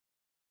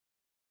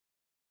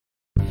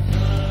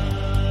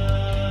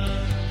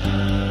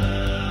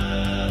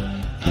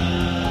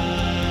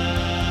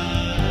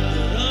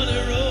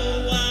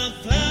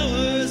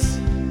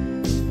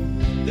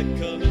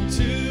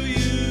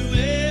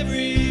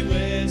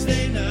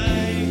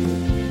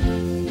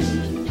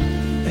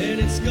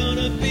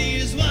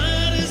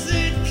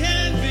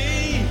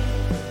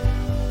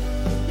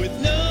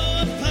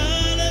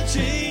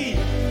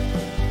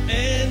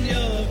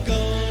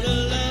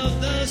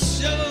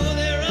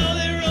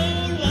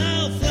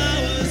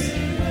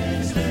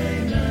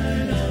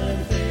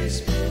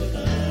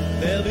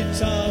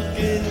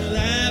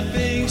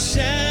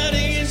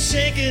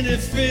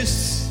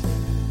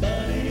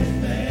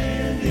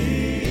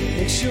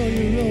sure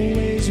you're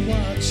always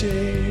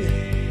watching,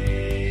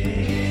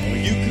 or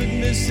you could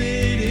miss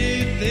it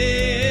if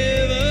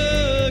they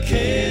ever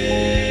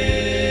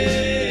kiss.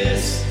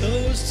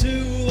 Those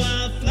two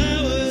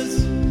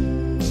wildflowers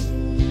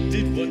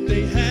did what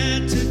they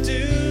had to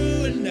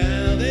do, and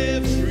now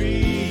they're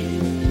free.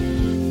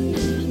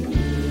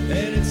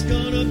 And it's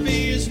gonna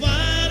be as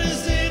wide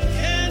as it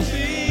can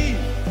be,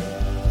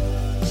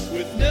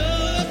 with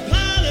no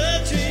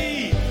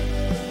apology.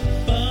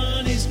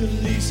 Bonnie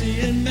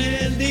Scalisi and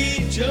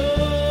Mandy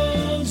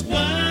Jones,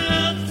 Wildflowers.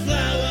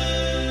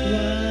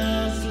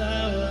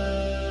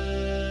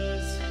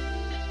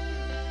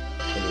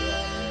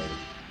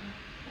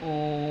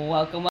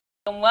 Welcome,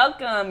 welcome,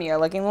 welcome. You're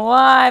looking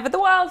live at the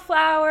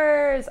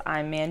Wildflowers.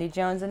 I'm Mandy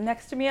Jones, and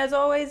next to me, as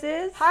always,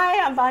 is...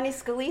 Hi, I'm Bonnie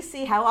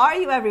Scalisi. How are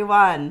you,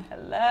 everyone?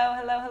 Hello,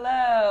 hello,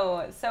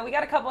 hello. So we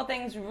got a couple of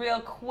things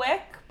real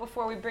quick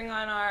before we bring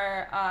on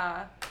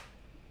our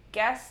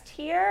guest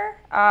here.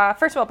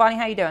 First of all, Bonnie,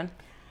 how you doing?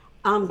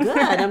 I'm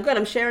good.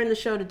 I'm sharing the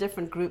show to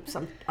different groups.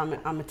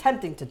 I'm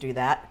attempting to do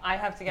that. I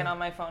have to get on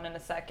my phone in a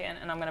second,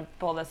 and I'm going to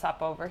pull this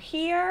up over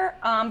here.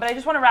 But I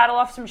just want to rattle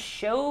off some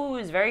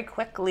shows very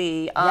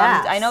quickly.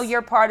 Yes. I know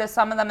you're part of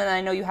some of them, and I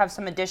know you have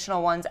some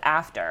additional ones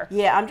after.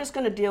 Yeah, I'm just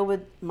going to deal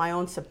with my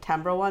own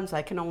September ones.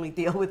 I can only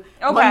deal with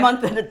Okay. 1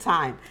 month at a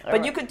time. All But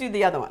right. you could do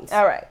the other ones.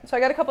 All right. So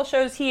I got a couple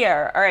shows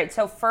here. All right.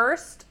 So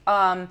first,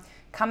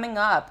 coming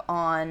up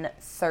on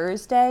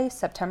Thursday,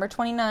 September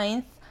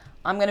 29th,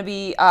 I'm going to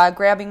be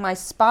grabbing my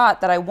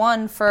spot that I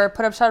won for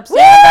Put Up, Shut Up,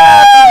 Stand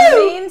Up on the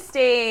main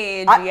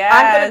stage. Yes.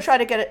 I'm going to try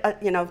to get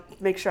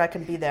it, make sure I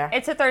can be there.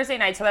 It's a Thursday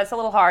night, so that's a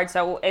little hard.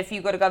 So if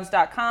you go to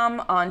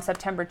govs.com on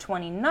September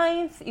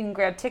 29th, you can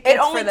grab tickets It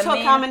only for the took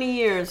main... how many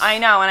years? I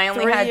know, and I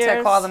only 3 had years?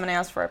 to call them and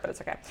ask for it, but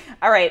it's okay.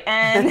 All right,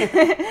 and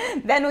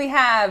then we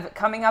have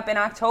coming up in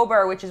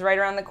October, which is right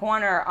around the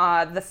corner,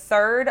 the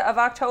 3rd of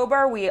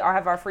October, we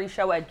have our free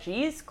show at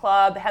G's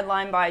Club,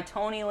 headlined by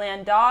Tony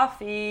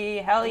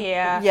Landolfi. Hell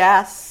yeah. Yes.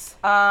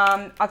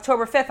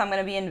 October 5th, I'm going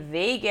to be in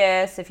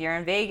Vegas. If you're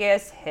in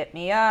Vegas, hit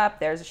me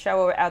up. There's a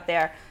show out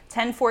there.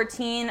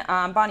 10/14.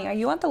 Bonnie, are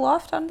you at the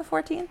Loft on the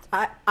 14th?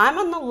 I'm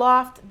on the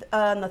Loft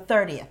on the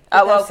 30th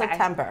Oh, of okay.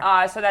 September.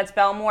 So that's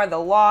Belmore, the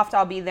Loft.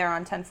 I'll be there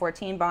on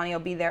 10/14. Bonnie will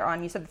be there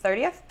on, you said the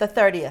 30th? The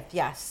 30th,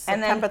 yes. And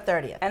September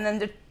then, 30th. And then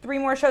the 3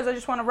 more shows I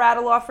just want to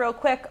rattle off real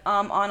quick.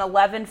 On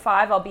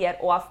 11/5, I'll be at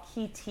Off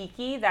Key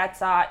Tiki.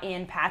 That's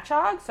in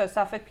Patchogue. So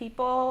Suffolk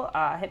people,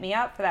 hit me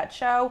up for that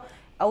show.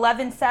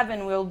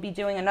 11/7, we'll be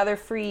doing another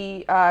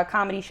free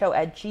comedy show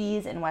at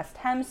G's in West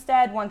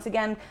Hempstead. Once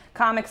again,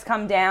 comics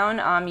come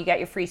down, you get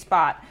your free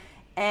spot.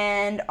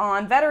 And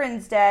on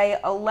Veterans Day,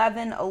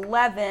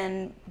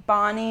 11/11,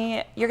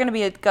 Bonnie, you're going to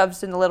be at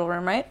Govs in the Little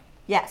Room, right?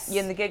 Yes.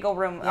 In the Giggle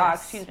Room,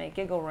 Yes.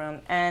 Giggle Room.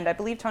 And I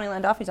believe Tony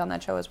Landolfi's on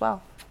that show as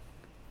well.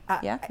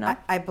 Yeah? No?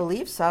 I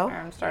believe so.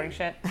 I'm starting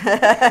shit.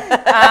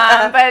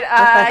 Yeah,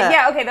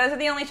 okay, those are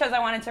the only shows I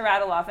wanted to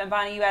rattle off. And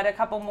Bonnie, you had a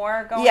couple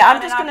more going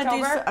on in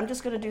October? I'm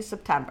just gonna do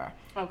September.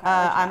 Okay.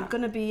 I'm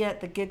gonna be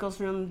at the Giggles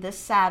Room this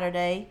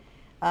Saturday,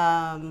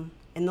 in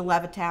the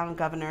Levittown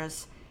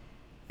Governors,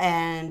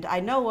 and I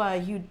know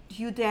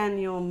Hugh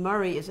Daniel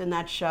Murray is in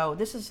that show.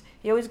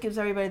 He always gives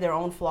everybody their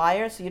own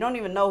flyer, so you don't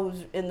even know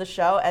who's in the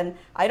show, and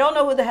I don't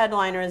know who the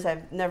headliner is.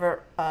 I've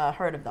never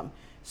heard of them.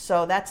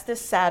 So that's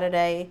this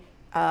Saturday.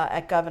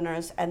 At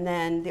Governor's, and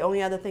then the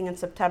only other thing in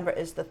September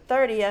is the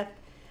 30th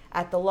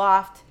at the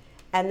Loft,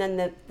 and then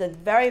the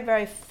very,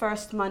 very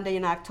first Monday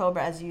in October,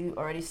 as you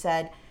already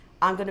said,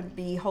 I'm going to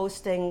be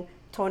hosting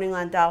Tony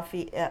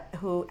Landolfi,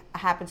 who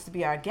happens to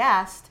be our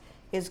guest,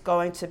 is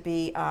going to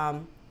be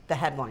the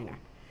headliner.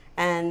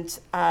 And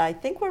I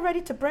think we're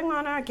ready to bring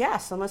on our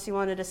guest, unless you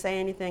wanted to say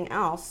anything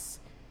else.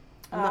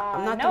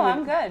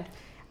 I'm good.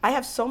 I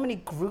have so many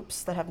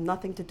groups that have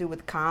nothing to do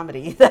with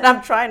comedy that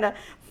I'm trying to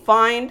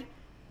find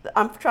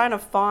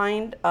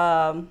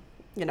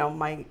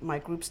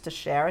my groups to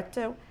share it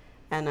to,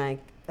 and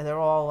they're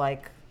all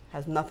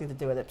has nothing to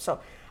do with it. So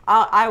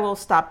I will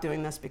stop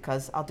doing this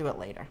because I'll do it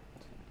later.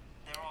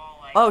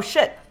 Oh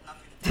shit!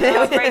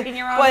 Oh, breaking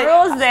your own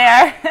rules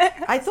there.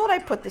 I thought I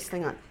put this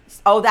thing on.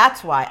 Oh,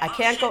 that's why I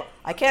can't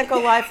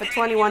go live for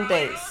 21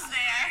 days.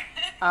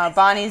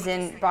 Bonnie's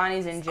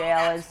in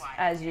jail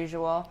as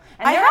usual.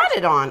 And I had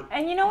it on.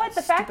 And you know what?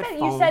 The fact that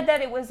you said that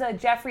it was a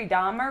Jeffrey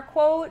Dahmer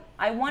quote,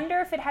 I wonder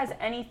if it has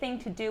anything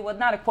to do with,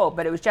 not a quote,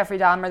 but it was Jeffrey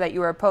Dahmer that you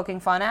were poking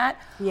fun at.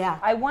 Yeah.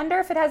 I wonder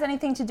if it has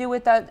anything to do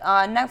with that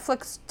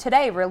Netflix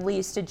today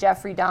released a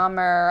Jeffrey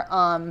Dahmer.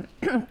 I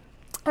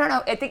don't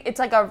know. I think it's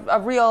like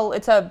a real.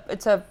 It's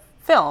a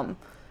film.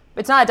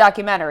 It's not a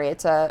documentary.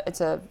 It's a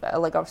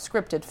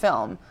scripted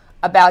film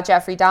about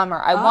Jeffrey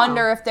Dahmer. I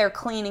wonder if they're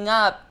cleaning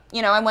up.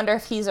 I wonder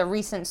if he's a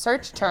recent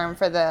search term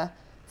for the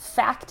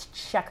fact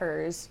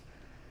checkers.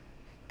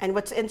 And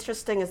what's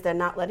interesting is they're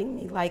not letting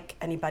me like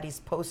anybody's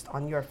post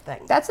on your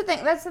thing. That's the thing.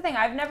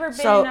 I've never been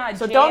jailed,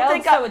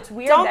 so it's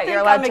weird that you're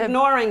allowed to... Don't think I'm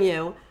ignoring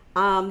you.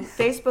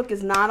 Facebook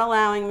is not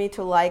allowing me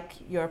to like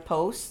your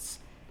posts.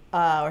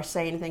 or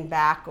say anything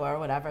back or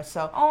whatever.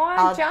 So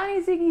Oh,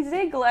 Johnny Ziggy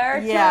Ziegler,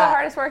 two of the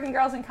hardest working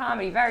girls in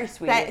comedy. Very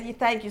sweet.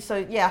 Thank you. So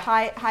yeah,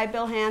 hi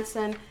Bill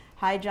Hansen,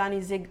 hi Johnny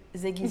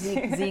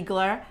Ziggy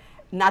Ziegler,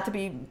 not to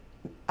be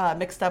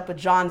mixed up with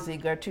John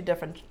Ziegler, two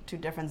different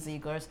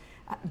Zieglers.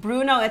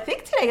 Bruno, I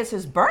think today is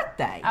his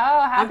birthday.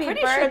 Oh, happy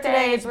birthday, I'm pretty sure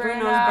today is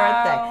Bruno's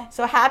birthday.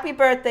 So happy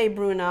birthday,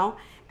 Bruno.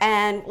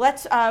 And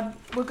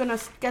we're gonna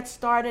get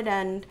started,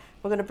 and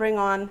we're gonna bring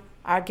on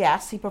our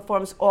guest. He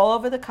performs all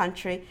over the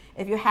country.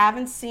 If you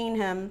haven't seen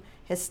him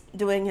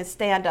doing his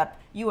stand-up,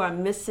 you are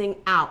missing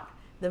out.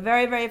 The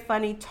very, very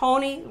funny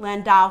Tony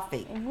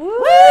Landolfi. Woo!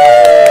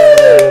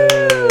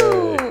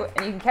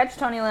 And you can catch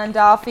Tony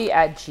Landolfi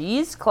at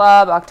G's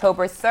Club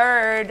October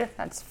 3rd.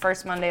 That's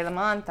first Monday of the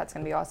month. That's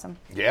going to be awesome.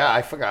 Yeah,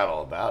 I forgot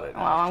all about it.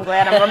 Well, I'm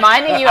glad I'm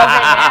reminding you of it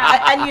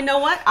now. And you know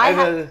what?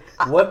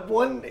 What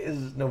one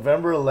is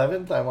November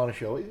 11th? I'm on a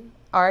show with you?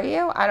 Are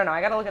you? I don't know.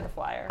 I got to look at the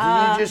flyer.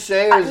 Did you just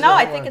say? No,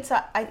 I think it's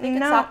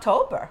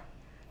October.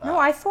 No,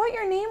 I thought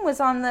your name was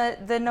on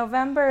the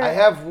November. I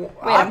have. Wait,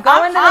 I'm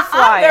going to the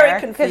flyer. I'm very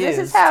confused. Because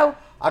this is how.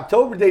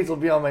 October dates will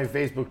be on my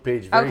Facebook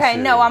page. Very Okay,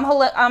 soon. no, I'm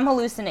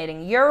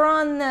hallucinating. You're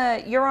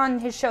on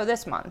his show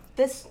this month.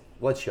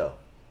 What show?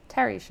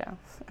 Terry's show.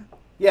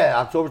 Yeah,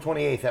 October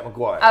 28th at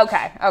McGuire's.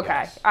 Okay.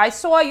 Yes. I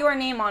saw your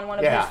name on one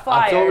of his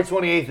flyers.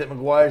 October 28th at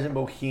McGuire's in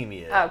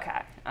Bohemia.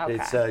 Okay.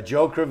 It's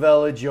Joe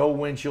Cravella, Joe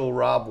Winchell,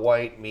 Rob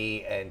White,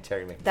 me, and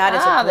Terry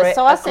McDonald. That is the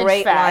sausage a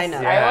great fest.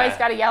 lineup. I always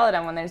got to yell at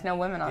him when there's no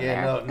women on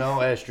there. No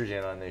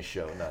estrogen on this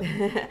show. None.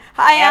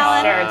 Hi,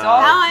 Alan. There, it's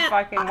all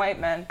fucking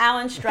white men.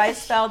 Alan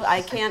Streisfeld.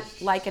 I can't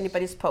like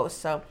anybody's posts,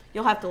 so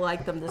you'll have to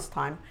like them this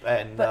time.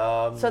 And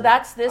so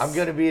that's this. I'm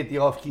going to be at the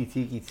Off Key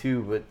Tiki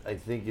too, but I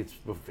think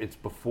it's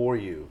before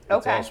you.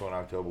 It's also in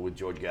October with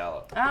George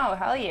Gallo. Oh,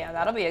 hell yeah.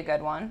 That'll be a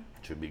good one.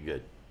 Should be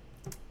good.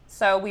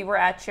 So we were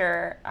at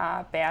your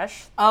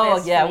bash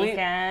this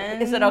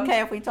weekend. Is it okay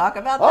if we talk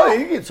about that? Oh,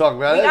 you can talk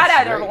about it. We got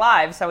out there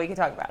live, so we can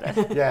talk about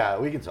it. Yeah,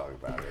 we can talk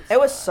about it. It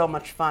was so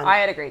much fun. I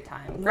had a great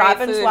time.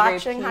 Robin's food,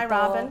 watching. Hi,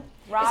 Robin.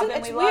 Robin,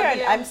 it's we weird. love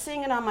you. I'm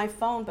seeing it on my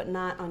phone, but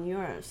not on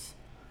yours.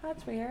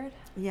 That's weird.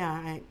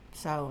 Yeah,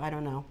 so I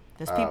don't know.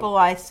 There's people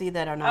I see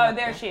that are not. Oh,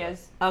 there she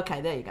is.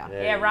 Okay, there you go.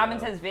 Yeah, Robin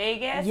says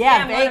Vegas. Yeah,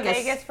 I'm going to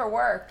Vegas for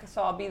work,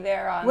 so I'll be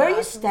there on. Where are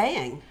you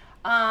staying?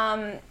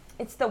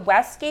 It's the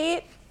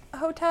Westgate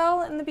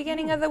Hotel in the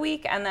beginning of the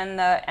week, and then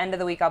the end of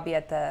the week I'll be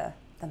at the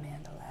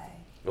Mandalay.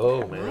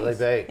 Oh, Mandalay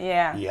Bay.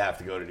 Yeah. You have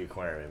to go to the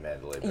aquarium in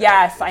Mandalay Bay.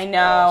 Yes, I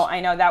know. Awesome.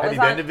 I know. That have was.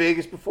 Have you been to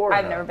Vegas before?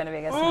 I've never been to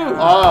Vegas. No.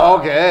 Oh,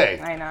 okay.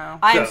 I know.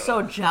 I am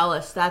so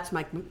jealous. That's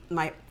my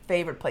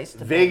favorite place to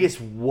be. Vegas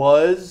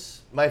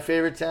was my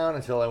favorite town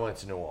until I went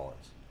to New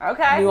Orleans.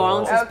 Okay. New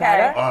Orleans is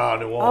better? Oh,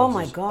 New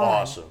Orleans is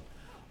awesome.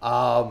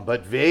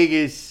 But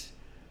Vegas,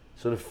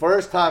 so the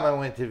first time I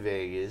went to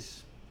Vegas,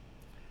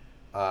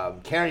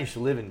 Karen used to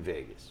live in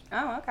Vegas.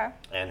 Oh, okay.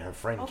 And her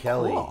friend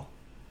Kelly, cool.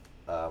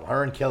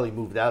 her and Kelly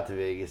moved out to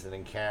Vegas, and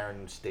then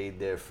Karen stayed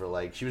there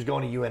for she was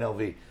going to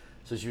UNLV.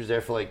 So she was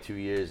there for 2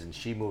 years, and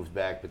she moved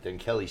back, but then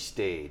Kelly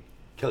stayed.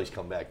 Kelly's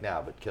come back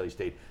now, but Kelly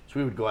stayed. So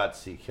we would go out to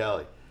see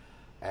Kelly.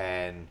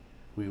 And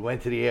we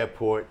went to the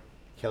airport.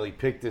 Kelly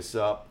picked us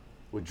up.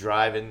 We're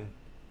driving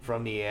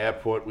from the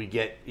airport. We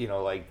get,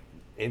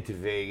 into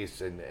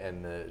Vegas and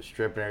the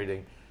Strip and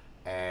everything.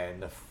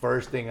 And the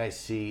first thing I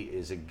see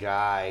is a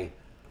guy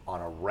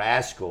on a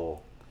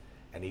rascal,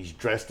 and he's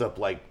dressed up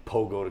like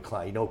Pogo the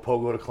Clown. You know what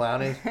Pogo the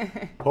Clown is?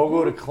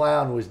 Pogo the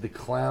Clown was the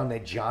clown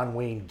that John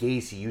Wayne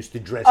Gacy used to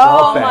dress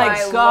up as. Oh,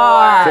 my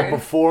God. To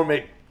perform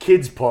at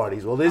kids'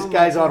 parties. Well, this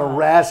guy's on a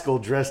rascal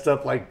dressed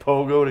up like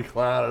Pogo the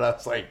Clown, and I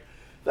was like,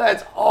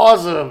 that's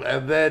awesome.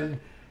 And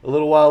then a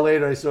little while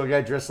later, I saw a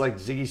guy dressed like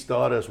Ziggy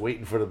Stardust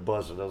waiting for the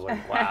bus, and I was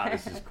like, wow,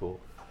 this is cool.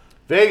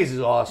 Vegas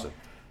is awesome.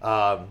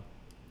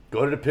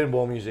 Go to the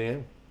Pinball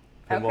Museum.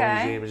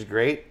 Pinball Museum is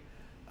great.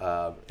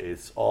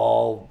 It's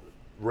all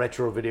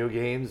retro video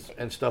games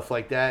and stuff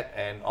like that,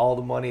 and all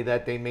the money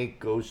that they make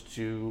goes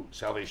to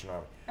Salvation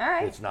Army. All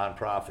right. It's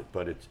non-profit,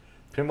 but it's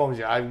Pinball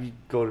Museum. I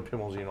go to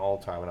Pinball Museum all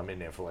the time, and I'm in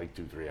there for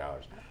 2-3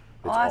 hours.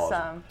 It's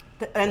awesome.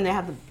 And they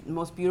have the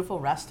most beautiful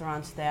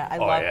restaurants there. I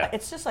love it.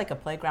 It's just like a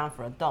playground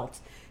for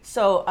adults.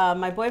 So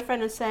my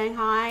boyfriend is saying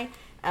hi.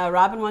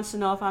 Robin wants to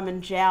know if I'm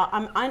in jail.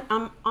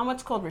 I'm on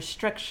what's called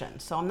restriction,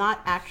 so I'm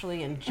not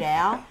actually in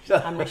jail.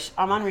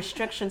 I'm on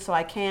restriction, so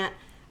I can't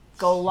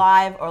go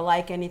live or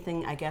like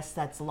anything. I guess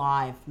that's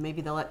live.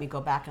 Maybe they'll let me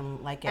go back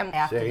and like it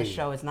after the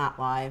show is not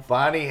live.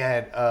 Bonnie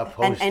had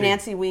posted. And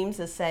Nancy Weems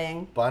is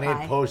saying Bonnie hi.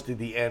 had posted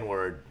the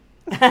N-word.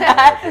 No,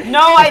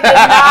 I did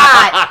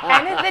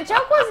not. And the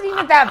joke wasn't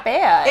even that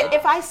bad.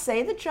 If I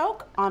say the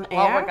joke on air,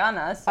 well, we're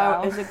gonna.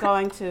 So. Is it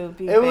going to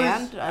be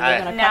banned?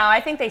 No,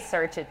 I think they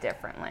search it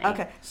differently.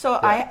 Okay, so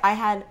I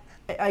had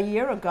a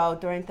year ago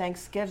during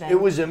Thanksgiving. It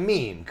was a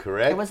meme,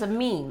 correct? It was a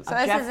meme. So of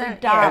this Jeffrey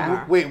isn't-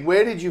 Dahmer. Wait,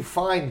 where did you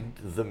find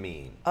the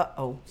meme?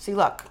 See,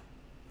 look.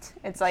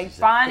 It's like,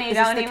 Bonnie, Is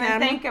this don't the even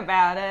camera? think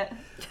about it.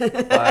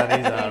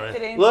 Bonnie's on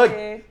it. Look,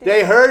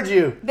 they heard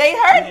you. They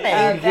heard me.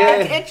 Yeah.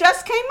 It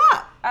just came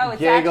up. Oh,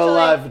 it's You can't actually... go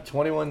live for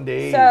 21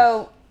 days.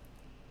 So,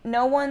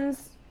 no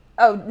one's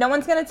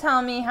gonna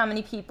tell me how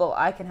many people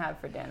I can have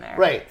for dinner.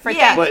 Right. For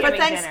Yeah, Thanksgiving for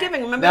dinner.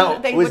 Thanksgiving. Remember Now,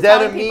 they was were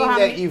that a telling people meme how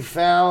that many... you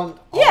found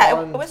Yeah,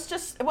 on, it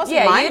wasn't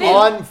Yeah, my you meme.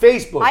 on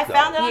Facebook, I though?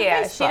 found it on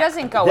Yeah, Facebook. she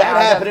doesn't go That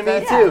out happened of to me,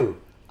 the- too.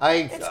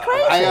 It's I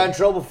crazy. got in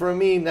trouble for a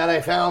meme that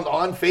I found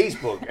on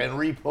Facebook and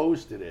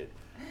reposted it.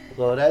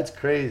 So that's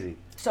crazy.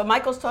 So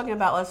Michael's talking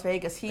about Las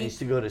Vegas. I used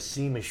to go to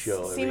SEMA's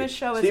show. SEMA's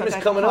show is SEMA's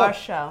like a coming car up.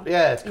 show.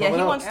 Yeah, it's coming he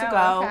up. wants to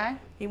Oh, go. okay.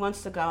 He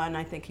wants to go, and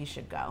I think he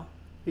should go.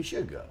 He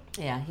should go.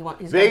 Yeah, he's gonna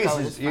Vegas go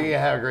with is, his you're friends. going to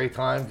have a great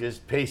time.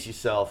 Just pace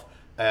yourself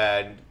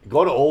and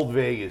go to Old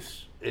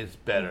Vegas. It's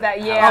better.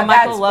 Oh,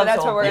 Michael loves that's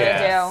what Old we're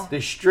Vegas. gonna do.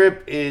 The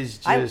strip is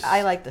just...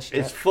 I like the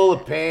strip. It's full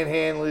of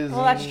panhandlers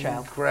Well, that's and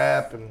true.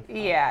 crap. And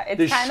Yeah, it's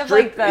the kind of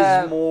strip like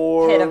the is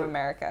more, pit of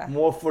America.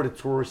 More for the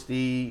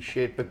touristy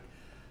shit, but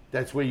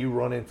that's where you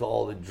run into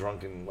all the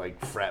drunken, like,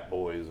 frat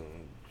boys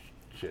and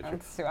shit.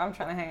 That's who I'm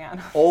trying to hang out.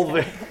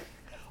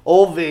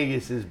 Old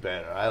Vegas is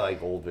better. I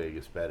like Old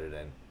Vegas better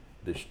than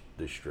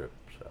the strip.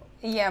 So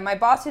Yeah, my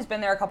boss who's been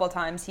there a couple of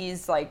times,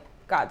 he's like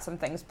got some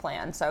things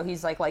planned. So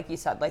he's like you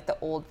said, like the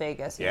Old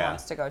Vegas he Yeah.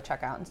 wants to go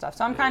check out and stuff.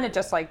 So I'm kind of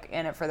just like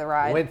in it for the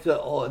ride. went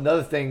to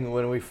another thing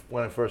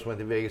when I first went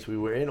to Vegas. We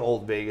were in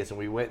Old Vegas and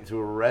we went into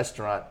a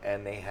restaurant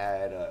and they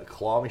had a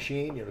claw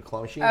machine. You know the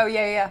claw machine? Oh,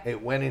 yeah.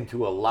 It went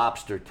into a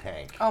lobster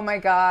tank. Oh my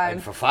God.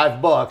 And for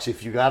 $5,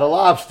 if you got a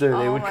lobster,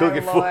 they Oh would my cook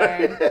it for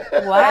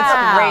you. Wow.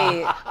 That's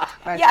great.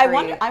 That's Yeah,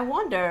 great. I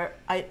wonder.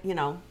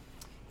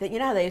 That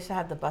how they used to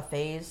have the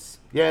buffets.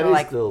 Yeah, for,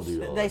 they still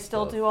do all They that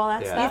still stuff. do all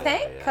that Yeah. stuff. You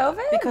think Yeah.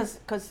 COVID? Because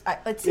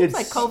it seems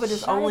like It's- COVID is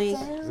Shut only it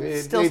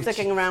down. still They've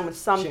sticking around with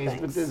some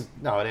changed, but things.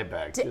 they're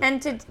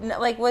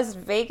back. Was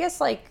Vegas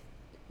like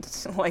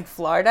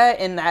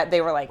Florida in that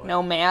they were like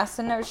no masks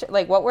and no shit?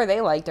 Like what were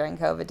they like during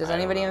COVID? Does I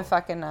don't anybody even know.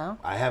 fucking know?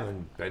 I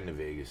haven't been to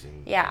Vegas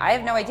in. Yeah, I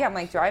have no a idea. I'm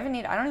while, like, do I even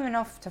need? I don't even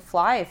know if to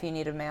fly if you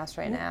need a mask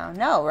right now.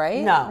 No,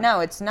 right? No.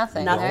 it's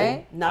nothing. Nothing.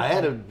 Right? Nothing. I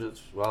had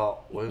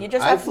when You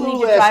just I have to flew need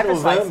your last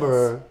driver's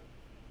November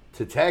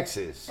to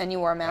Texas, And you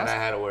wore a mask? and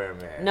I had to wear a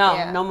mask. No,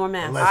 Yeah. no more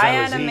masks. Unless I I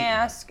had was a eating.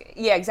 mask.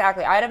 Yeah,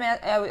 exactly. I had a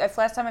mask.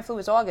 Last time I flew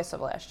was August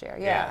of last year.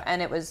 Yeah, Yeah.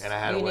 and it was And I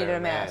had to you wear needed a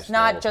a mask, mask the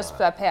not whole just time.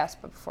 that pass,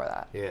 but before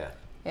that. Yeah.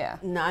 Yeah.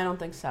 No, I don't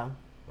think so.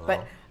 But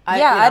Well.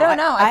 I don't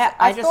know.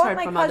 I just thought heard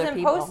my from other cousin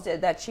people.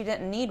 posted that she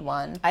didn't need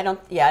one. I don't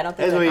think. That's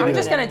what you they're I'm do. doing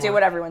just it gonna do anymore.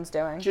 what everyone's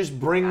doing. Just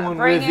bring one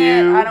Bring with it.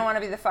 you. I don't want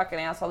to be the fucking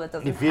asshole that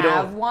doesn't If you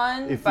have don't-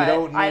 one. if you but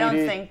don't I need don't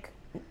it- think.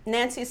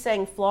 Nancy's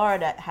saying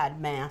Florida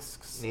had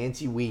masks.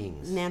 Nancy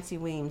Weems. Nancy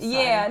Weems. sorry.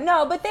 Yeah,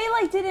 no, but they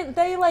didn't.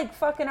 They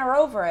fucking are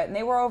over it, and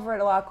they were over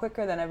it a lot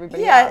quicker than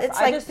everybody Yeah, else. it's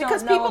I like just don't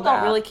because know people don't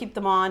about- really keep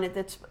them on.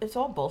 It's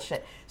all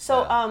bullshit.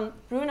 So, Yeah.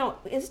 Bruno,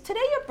 is today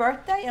your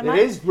birthday? It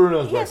is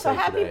Bruno's birthday. Yeah, so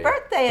happy today.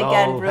 birthday So,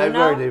 again, Bruno. Happy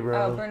birthday,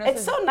 Bruno. Oh, Bruno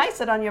It's says- so nice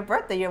that on your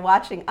birthday you're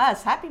watching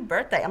us. Happy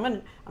birthday! I'm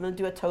gonna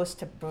do a toast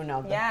to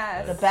Bruno.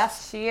 Yes. the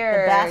best,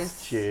 Cheers. the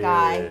best Cheers.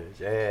 guy.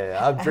 Yeah,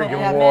 I'm I hope drinking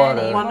you have water.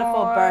 a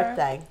wonderful More.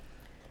 birthday.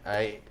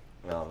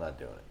 No, I'm not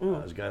doing it.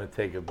 I was gonna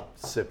take a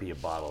sip of your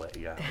bottle that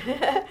you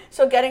got.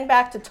 So getting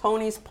back to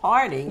Tony's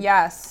party.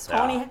 Yes.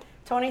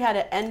 Tony had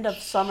an end of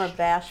summer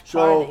bash So,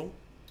 party.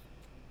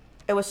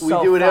 It was We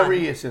so do it fun. every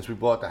year since we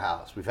bought the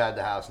house. We've had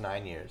the house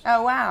 9 years.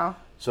 Oh wow.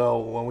 So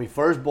when we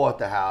first bought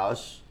the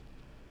house,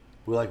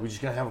 we're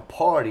just gonna have a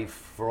party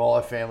for all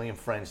our family and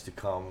friends to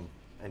come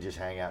and just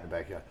hang out in the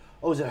backyard.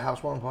 Oh, is it a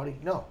housewarming party?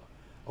 No.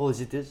 Oh,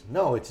 is it this?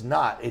 No, it's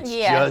not. It's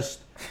Yeah. just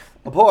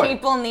a party.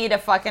 People need a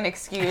fucking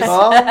excuse.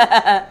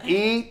 Come,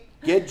 eat,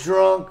 get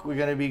drunk. We're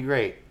gonna be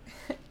great.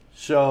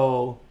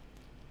 So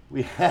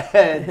we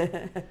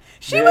had.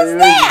 She was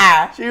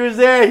there. She was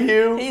there,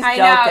 Hugh. He's I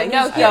joking.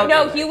 know. He's No,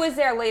 joking. Hugh was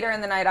there later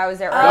in the night. I was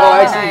there No, early in the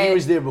actually, night. he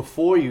was there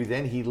before you.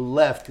 Then he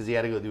left because he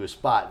had to go do a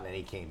spot, and then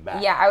he came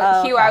back.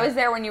 Yeah, Hugh, okay. I was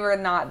there when you were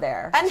not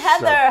there. And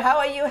Heather, how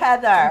are you,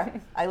 Heather?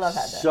 I love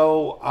Heather.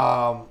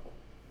 So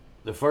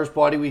the first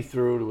party we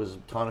threw, there was a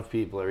ton of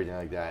people, everything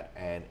like that,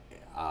 and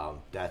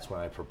that's when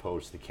I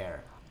proposed to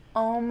Karen.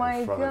 Oh my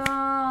in front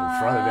god.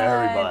 in front of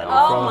everybody. in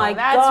Oh front my of,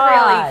 that's God.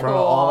 really in cool. front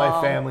of all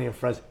my family and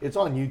friends. It's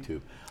on YouTube.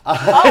 I'm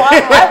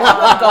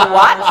gonna go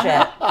watch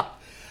it.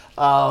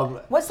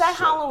 Was that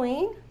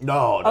Halloween?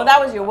 No. Oh, that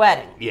was your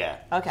wedding. Yeah.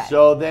 Okay.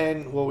 So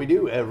then what we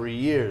do every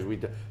year is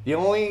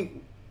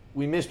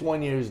we missed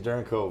 1 year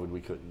during COVID. We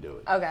couldn't do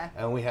it. Okay.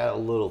 And we had a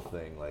little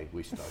thing,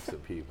 we stuck some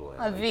people in.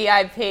 A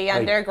VIP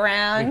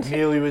underground.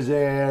 McNeely was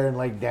there,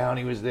 and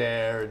Downey was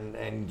there,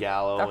 and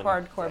Gallo. The and,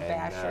 hardcore and,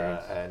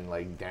 bashers. and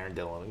Darren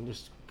Dillon, and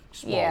just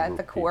small Yeah, group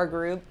the of core people.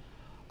 group.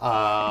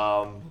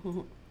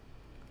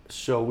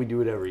 So we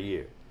do it every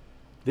year.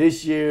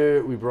 This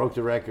year we broke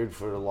the record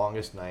for the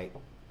longest night.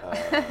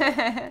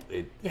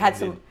 You had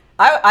some.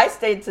 I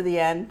stayed to the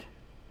end.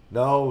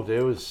 No,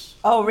 there was.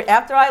 Oh,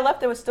 after I left,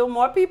 there was still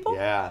more people.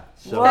 Yeah.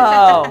 So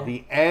Whoa.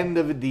 the end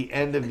of the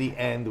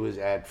end was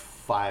at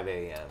 5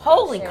 a.m.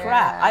 Holy Yeah.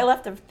 crap! I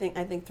left everything.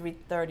 I think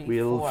 3:30. We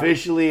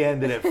officially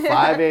ended at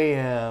 5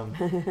 a.m.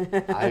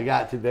 I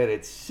got to bed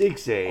at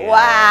 6 a.m.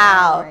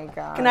 Wow. Oh my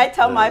God. Can I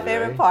tell my Okay.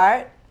 favorite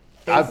part?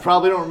 I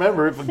probably don't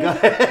remember it, but go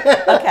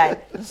ahead. Okay,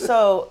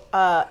 so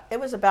it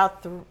was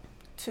about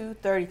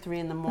 2:33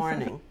 in the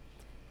morning,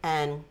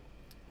 and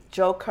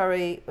Joe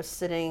Curry was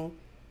sitting,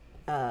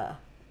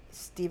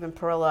 Stephen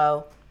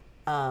Perillo,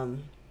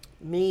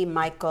 me,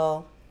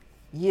 Michael,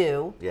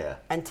 you,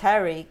 and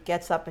Terry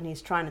gets up and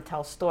he's trying to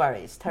tell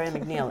stories, Terry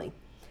McNeely.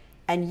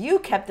 And you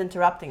kept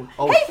interrupting him.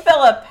 Oh. Hey,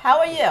 Philip, how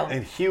are you?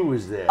 And Hugh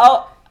was there.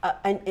 Oh,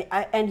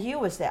 and Hugh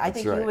was there. I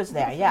think right. Hugh was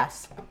there,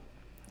 yes.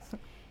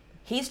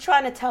 He's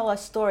trying to tell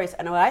us stories,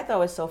 and what I thought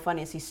was so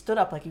funny is he stood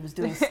up like he was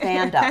doing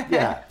stand-up.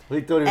 Yeah, we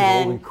thought he was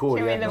And holding court.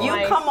 Give me the You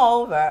mic. come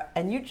over,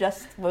 and you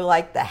just were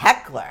like the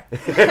heckler.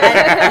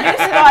 And you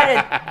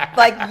started,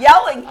 like,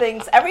 yelling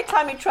things every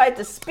time he tried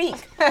to speak.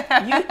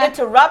 You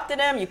interrupted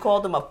him. You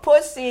called him a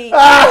pussy. You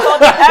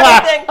called him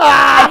everything.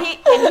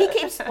 And he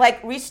keeps,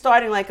 like,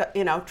 restarting, like,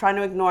 trying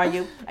to ignore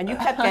you. And you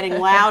kept getting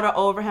louder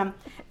over him.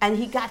 And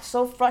he got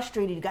so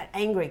frustrated. He got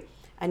angry.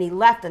 And he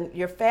left, and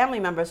your family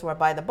members were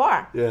by the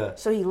bar. Yeah.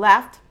 So he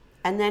left,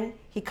 and then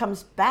he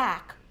comes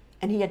back,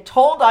 and he had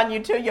told on you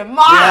to your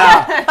mom.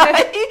 Yeah.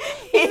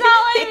 He's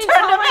not letting me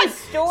tell my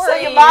So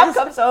your mom stories.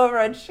 comes over,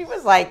 and she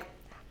was like,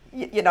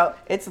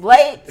 it's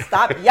late.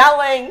 Stop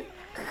yelling.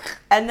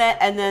 And then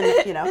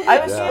I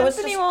was, Yeah. it was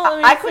Anthony just, won't let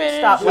me I couldn't finish.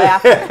 stop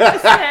laughing.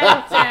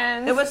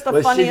 Sentence. It was the But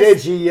she funniest.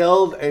 did. She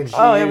yelled and she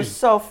Oh, it used, was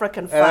so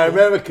freaking funny. And I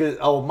remember because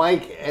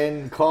Mike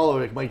and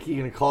Carla, Mike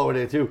Keegan and Carla were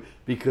there too,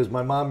 because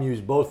my mom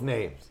used both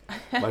names,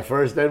 my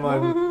first and my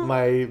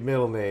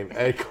middle name,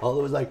 and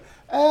Carla was like,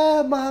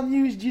 Mom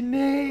used your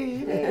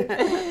name.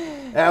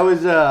 That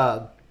was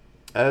a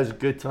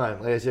good time.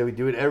 Like I said, we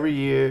do it every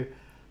year.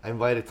 I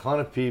invite a ton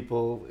of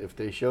people. If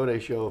they show, they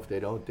show. If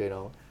they don't, they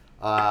don't.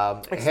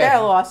 It's their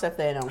loss if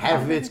they don't.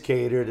 Half of it's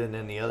catered, and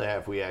then the other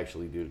half we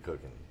actually do the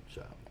cooking.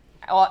 So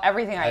Well,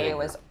 everything I ate didn't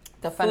was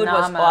The food was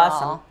phenomenal.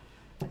 awesome.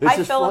 it's Hi,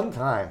 a Philip. fun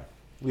time.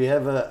 We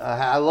have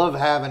I love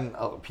having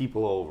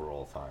people over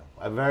all the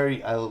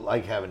time. I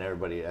like having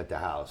everybody at the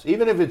house,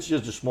 even if it's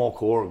just a small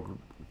core,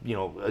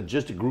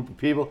 just a group of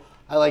people.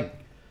 I like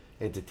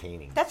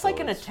entertaining. That's so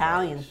like an it's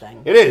Italian nice.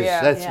 thing. It is.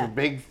 Yeah. That's Yeah. a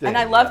big thing. And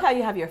I love how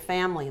you have your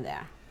family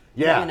there.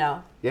 Yeah.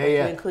 You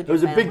Yeah. include There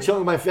was a your big family. chunk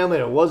of my family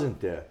that wasn't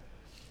there.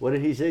 What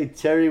did he say?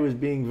 Terry was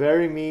being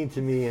very mean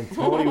to me, and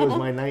Tony was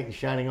my knight in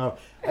shining armor.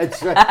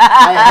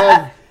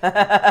 I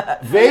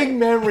have vague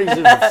memories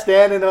of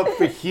standing up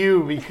for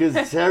Hugh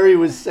because Terry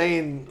was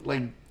saying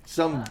like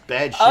some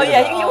bad shit. Oh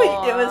yeah,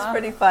 about him. it was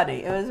pretty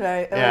funny. It was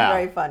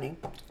very funny.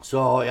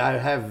 So I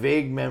have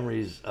vague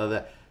memories of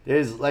that.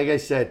 There's, like I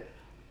said,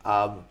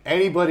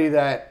 anybody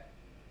that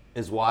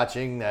is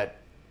watching that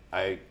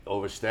I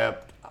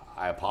overstepped,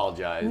 I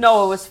apologize.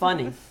 No, it was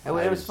funny. It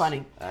was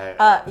funny.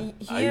 I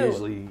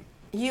usually.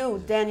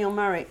 You, Daniel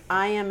Murray,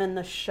 I am in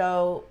the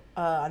show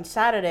on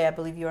Saturday. I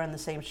believe you're in the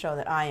same show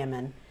that I am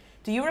in.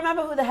 Do you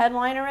remember who the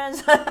headliner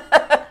is?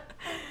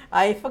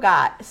 I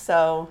forgot.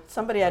 So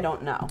somebody I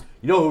don't know.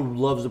 You know who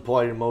loves the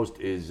party the most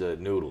is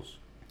Noodles.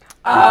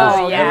 Oh,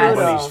 Because yeah.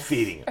 everybody's Noodles.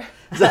 feeding her.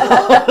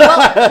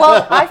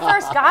 Well, I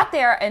first got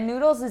there and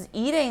Noodles is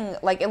eating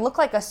like it looked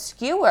like a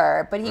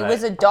skewer, but he Right.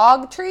 was a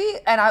dog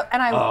treat, and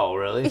I. Oh,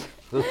 really?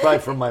 It was probably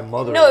from my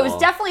mother. No, it was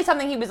definitely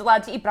something he was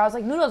allowed to eat, but I was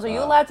like, Noodles, are you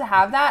allowed to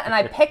have that? And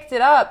I picked it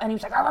up, and he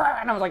was like, "Arr,"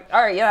 and I was like,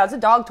 all right, yeah, that's a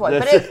dog toy.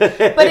 But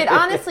it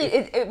honestly,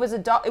 it was a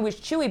dog. It was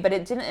chewy, but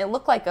it didn't. It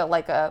looked like it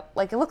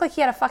looked like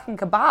he had a fucking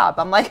kebab.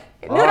 I'm like,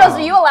 Noodles,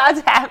 are you allowed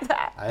to have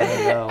that? I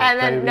don't know. And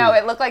then Maybe- no,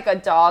 it looked like a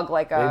dog,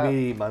 like a.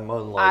 Maybe my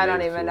mother-in-law. I don't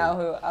gave it even to know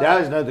her. who- That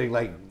was another thing.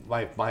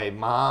 Like my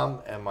mom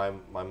and my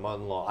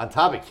mother-in-law. On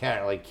top of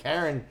Karen, like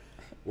Karen,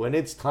 when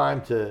it's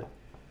time to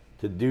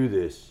do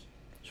this,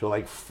 so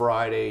like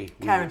Friday.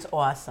 Karen's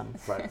awesome.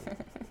 Friday,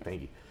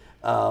 thank you.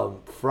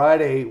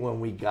 Friday when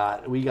we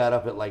got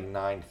up at like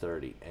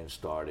 9:30 and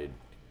started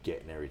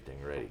getting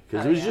everything ready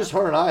because it was just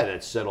her and I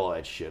that set all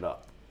that shit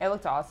up. It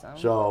looked awesome.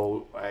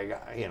 So I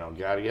got,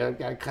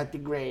 gotta cut the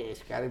grass,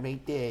 gotta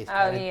make this.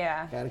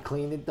 Yeah. Gotta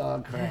clean the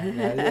dog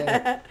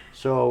crap.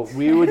 So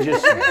we were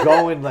just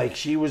going like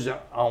she was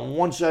on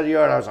one side of the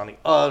yard, I was on the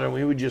other, and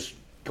we were just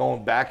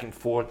going back and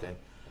forth,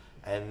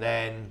 and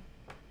then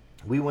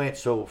we went.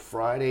 So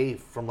Friday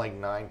from like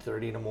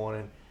 9:30 in the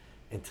morning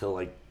until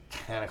like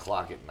 10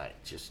 o'clock at night,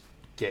 just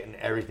getting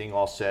everything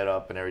all set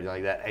up and everything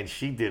like that. And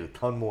she did a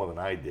ton more than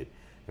I did.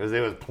 Because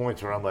there was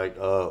points where I'm like, I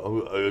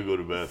gotta go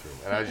to the bathroom.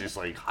 And I was just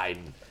like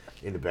hiding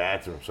in the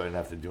bathroom so I didn't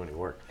have to do any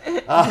work.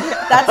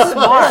 That's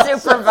smart.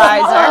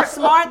 Supervisor.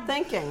 Smart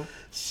thinking.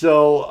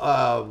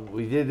 So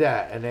we did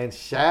that. And then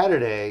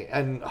Saturday,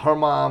 and her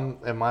mom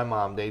and my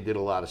mom, they did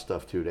a lot of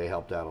stuff too. They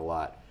helped out a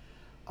lot.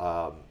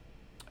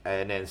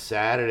 And then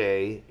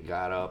Saturday,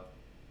 got up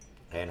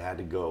and had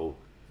to go,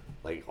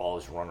 like all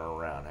this running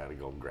around. Had to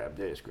go grab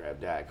this, grab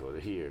that, go to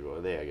here, go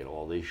to there, get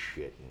all this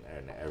shit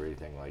and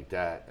everything like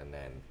that. And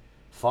then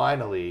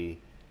finally,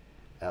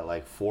 at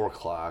like 4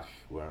 o'clock,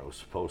 when it was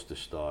supposed to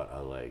start, I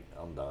was like,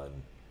 I'm done.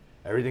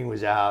 Everything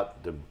was out.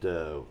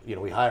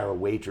 We hire a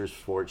waitress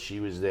for it.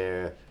 She was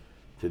there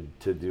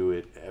to do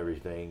it,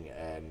 everything,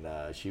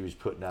 and she was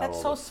putting out. That's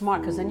all so the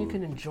smart because then you food.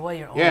 can enjoy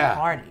your own Yeah.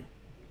 party.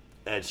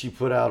 And she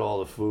put out all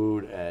the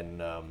food,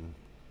 and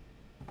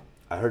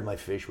I heard my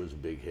fish was a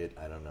big hit.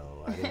 I don't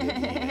know. I didn't get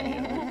to eat any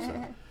of it,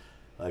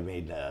 so I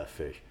made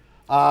fish.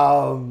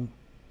 And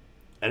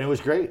it was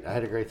great. I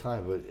had a great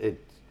time. But it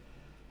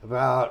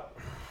about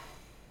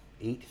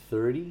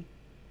 8:30,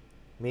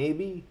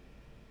 maybe,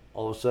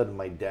 all of a sudden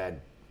my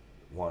dad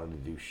wanted to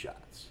do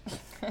shots.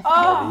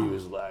 And he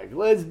was like,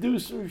 let's do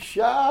some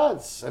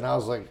shots. And I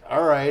was like,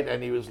 all right.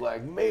 And he was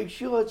like, make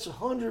sure it's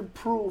 100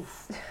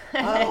 proof.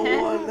 I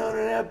don't want none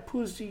of that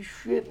pussy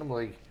shit. And I'm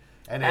like,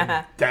 and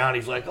then down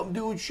he's like, I'm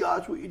doing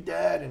shots with your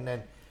dad. And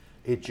then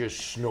it just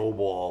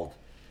snowballed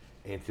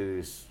into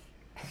this.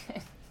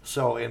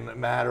 So in a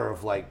matter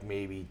of like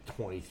maybe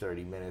 20,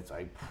 30 minutes,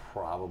 I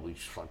probably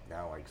struck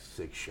down like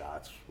 6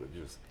 shots.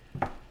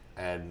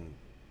 And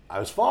I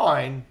was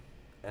fine.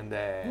 And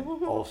then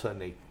all of a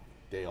sudden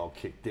they all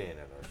kicked in, and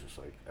I was just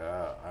like,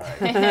 all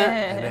right.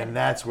 And then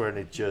that's when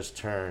it just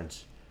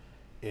turns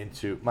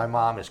into, my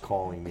mom is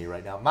calling me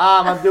right now.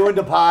 Mom, I'm doing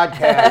the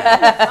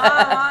podcast.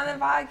 I'm on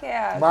the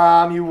podcast.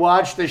 Mom, you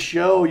watched the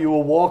show. You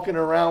were walking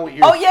around with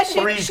your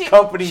Three's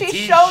Company she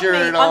T-shirt showed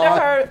me on. under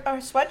her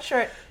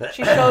sweatshirt.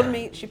 She showed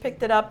me. She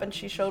picked it up and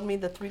she showed me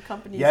the 3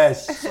 Companies.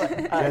 Yes,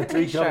 T-shirt.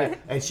 Company.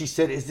 And she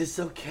said, "Is this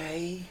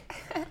okay?"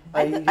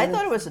 I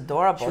thought it was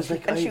adorable. She was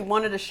like, and she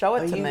wanted to show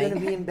it to me. Are you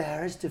going to be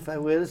embarrassed if I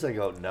wear this? I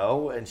go,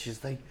 no. And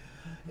she's like,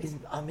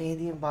 are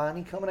Mandy and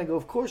Bonnie coming? I go,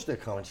 of course they're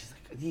coming. She's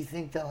like, do you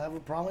think they'll have a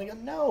problem? I go,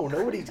 no,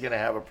 nobody's going to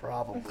have a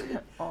problem with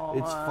it.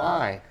 It's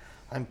fine.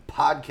 I'm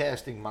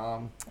podcasting,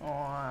 Mom.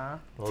 Aww.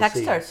 We'll Text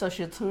see. her so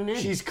she'll tune in.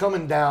 She's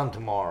coming down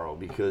tomorrow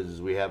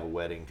because we have a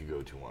wedding to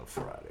go to on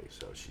Friday.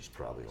 So she's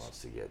probably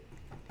wants to get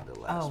the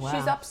last. Oh, wow.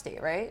 She's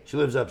upstate, right? She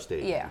lives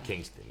upstate. Yeah.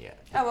 Kingston, yeah.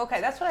 Oh, okay.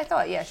 That's what I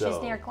thought. Yeah, she's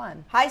So- near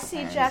Glen. Hi,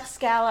 C-Jack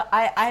Scala.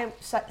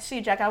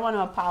 C-Jack, I want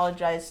to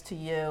apologize to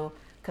you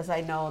because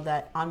I know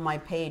that on my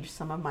page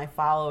some of my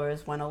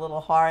followers went a little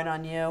hard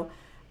on you.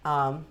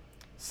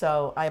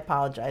 So I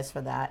apologize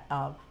for that.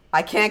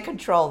 I can't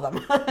control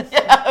them.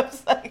 I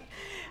was like,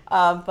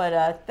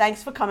 but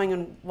thanks for coming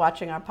and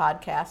watching our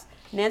podcast.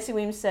 Nancy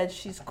Weems said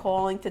she's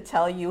calling to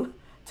tell you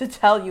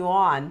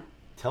on.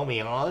 Tell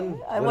me on?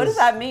 What does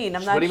that mean?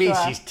 I'm not What do you mean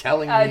sure. she's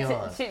telling me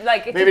on?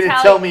 Maybe to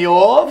tell tell me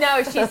off?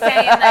 No, she's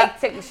saying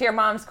like your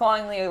mom's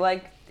calling you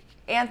like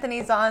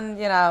Anthony's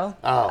on,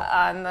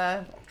 on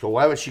the. So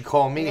why would she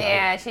call me?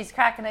 Yeah, she's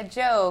cracking a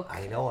joke.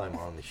 I know I'm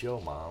on the show,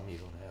 Mom. You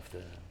don't have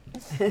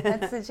to.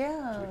 That's the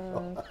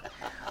joke.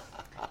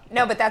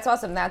 No, but that's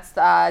awesome. That's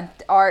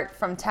art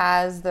from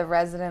Taz, the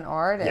resident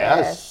artist.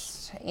 Yes.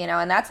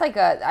 And that's like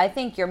I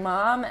think your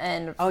mom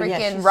and freaking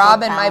she's so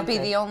Robin might be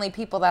talented. the only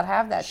people that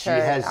have that She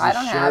shirt. has the I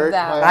don't have shirt,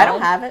 that. my I don't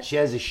have it. She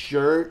has a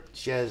shirt.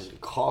 She has a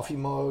coffee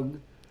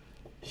mug.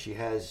 She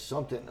has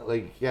something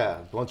a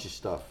bunch of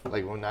stuff.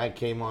 Like when I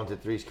came on to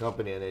Three's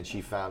Company, and then she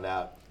found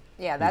out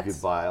Yeah, you that's.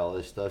 could buy all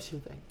this stuff. She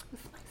was like,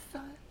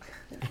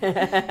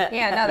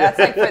 Yeah, no, that's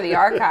like for the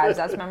archives.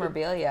 That's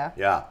memorabilia.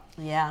 yeah,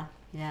 Yeah.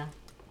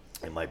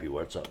 it might be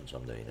worth something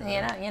someday.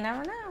 You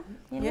never know.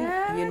 You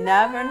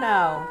never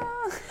know.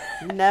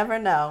 You never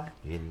know.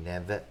 You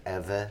never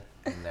ever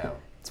know.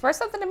 It's worth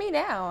something to me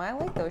now. I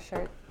like those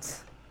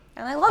shirts,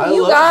 and I love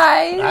you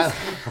guys.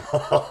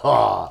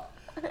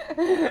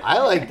 I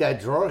like that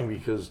drawing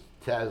because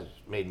Taz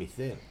made me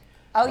thin.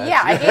 Oh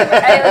yeah, I gave it.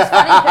 It was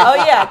funny. 'Cause Oh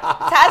yeah,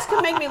 Taz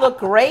can make me look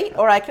great,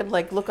 or I could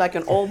look like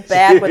an old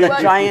bag with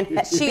a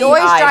giant. She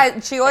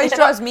always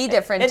draws me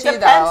different It too,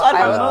 depends though. on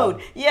her will.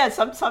 mood. Yeah,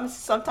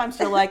 sometimes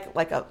you're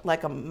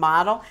like a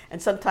model, and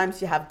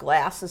sometimes you have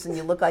glasses and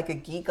you look like a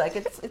geek. Like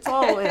it's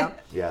all.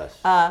 Yes.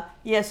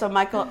 Yeah. So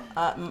Michael,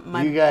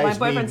 my You guys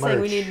boyfriend's need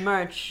saying we merch. need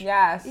merch.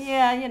 Yes.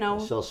 Yeah,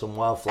 Sell some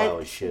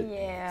Wildflowers shit.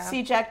 Yeah.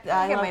 C-Jack,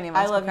 get my name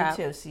on I some love crap.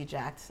 you too,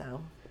 C-Jack. So,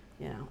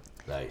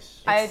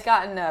 Nice. I had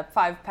gotten a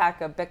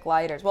 5-pack of Bic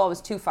lighters. Well, it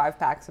was 2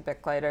 5-packs of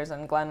Bic lighters,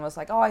 and Glenn was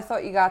like, "Oh, I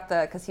thought you got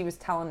because he was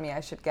telling me I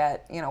should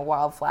get,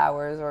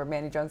 Wildflowers or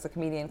Mandy Jones the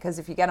comedian, because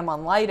if you get them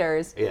on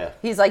lighters,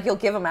 he's like, you'll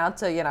give them out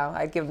to,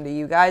 I'd give them to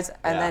you guys,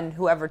 and then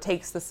whoever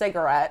takes the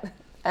cigarette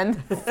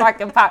and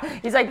fucking pop.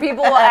 He's like,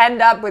 people will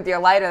end up with your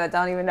lighter that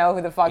don't even know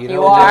who the fuck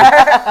you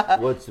are.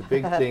 What's the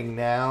big thing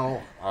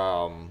now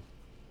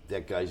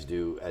that guys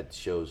do at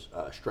shows?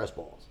 Stress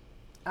balls.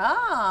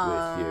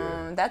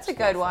 Oh, that's a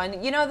good one.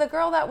 The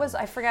girl that was,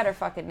 I forget her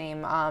fucking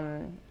name.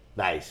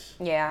 Nice.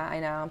 Yeah,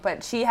 I know.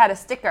 But she had a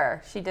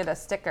sticker. She did a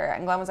sticker.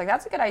 And Glenn was like,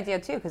 that's a good idea,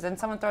 too, because then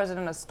someone throws it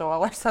in a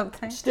stall or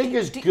something.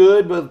 Sticker's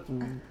good, but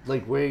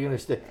where are you going to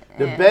stick?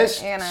 The best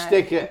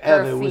sticker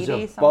ever was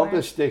a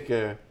bumper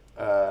sticker.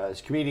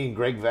 It's comedian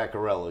Greg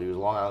Vaccarello. He was a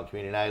Long Island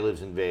comedian. Now he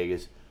lives in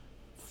Vegas.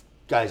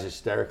 Guy's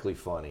hysterically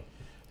funny.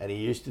 And he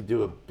used to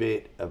do a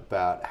bit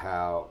about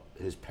how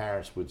his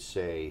parents would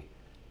say,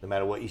 no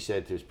matter what you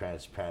said to his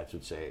parents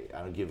would say,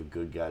 I don't give a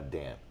good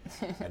goddamn.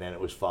 And then it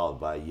was followed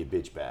by, you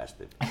bitch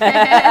bastard.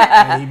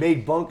 And he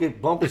made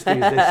bumper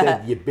stickers that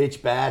said, you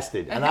bitch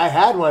bastard. And I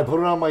had one, I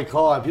put it on my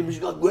car. And people used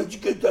to go, where'd you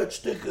get that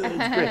sticker? It's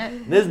great.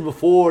 And this is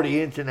before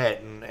the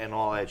internet and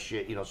all that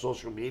shit,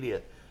 social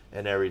media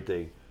and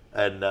everything.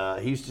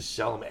 And he used to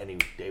sell them,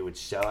 and they would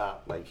sell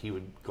out. Like, he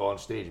would go on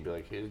stage and be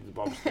like, here's the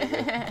bumper sticker.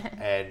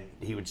 And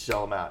he would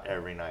sell them out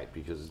every night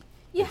because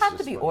You it's have to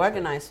just be funny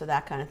organized for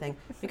that kind of thing.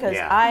 Because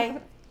Yeah.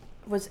 I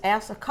was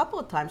asked a couple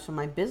of times for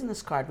my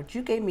business card, which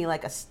you gave me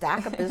like a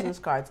stack of business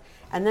cards.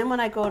 And then when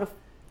I go to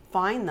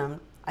find them,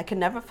 I can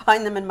never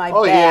find them in my stuff.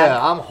 Oh, bag. yeah,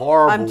 I'm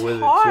horrible with it, too.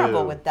 I'm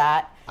horrible with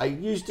that. I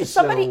used to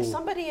Somebody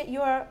sell... at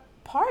your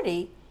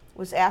party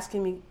was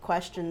asking me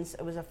questions.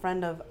 It was a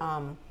friend of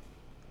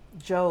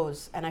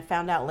Joe's, and I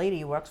found out later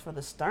he works for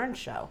the Stern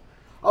Show.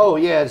 Oh,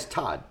 yeah, it's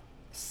Todd.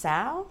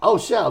 Sal? Oh,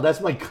 Sal, that's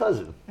my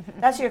cousin.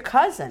 That's your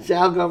cousin.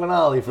 Sal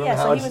Governale from Yeah, the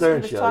so Howard he was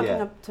Stern talking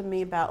Show. to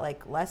me about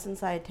like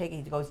lessons I had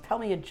taken. He goes, "Tell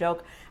me a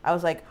joke." I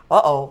was like,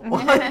 "Uh-oh."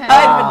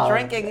 I've been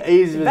drinking.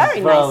 He's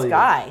Very probably-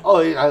 nice guy. Oh,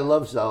 I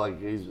love Sal.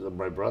 Like, he's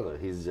my brother.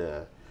 He's,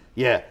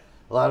 yeah,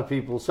 a lot of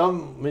people.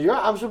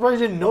 I'm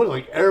surprised you didn't know.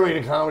 Like, everybody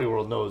in the comedy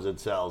world knows that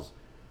Sal's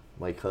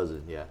my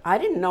cousin, yeah. I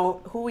didn't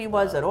know who he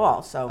was at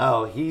all. So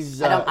Oh,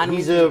 he's I don't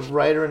he's really- a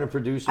writer and a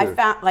producer. I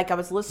found I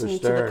was listening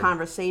to the Stern.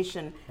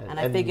 conversation, and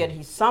I And- figured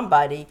he's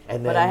somebody,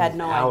 and but then I had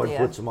no Howard idea.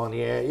 puts him on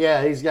the air.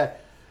 Yeah, he's got.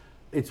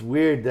 It's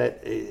weird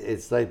that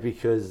it's like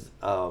because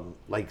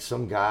like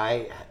some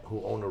guy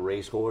who owned a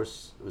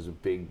racehorse was a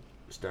big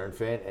Stern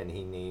fan, and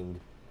he named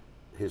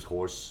his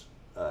horse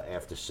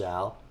after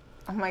Sal.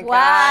 Oh my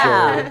Wow. So,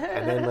 god.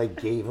 and then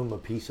like gave him a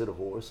piece of the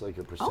horse, like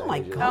a percentage. my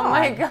of it. God. Oh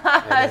my And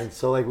god. then,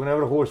 so like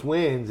whenever the horse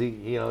wins, he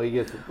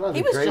gets. He was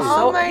crazy. just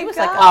so. Oh my he was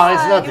like, God. Oh,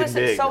 it's nothing he was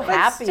big, so though. But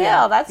happy.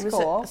 still, that's he was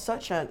cool.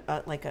 such a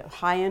like a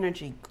high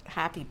energy,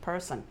 happy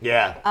person.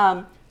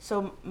 Yeah.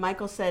 So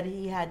Michael said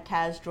he had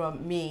Taz draw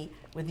me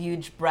with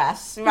huge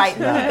breasts. Right.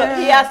 He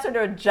asked her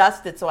to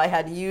adjust it, so I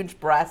had huge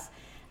breasts.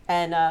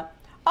 And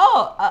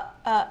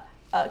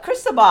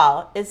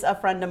Cristobal is a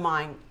friend of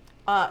mine.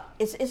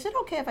 Is it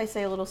okay if I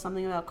say a little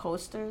something about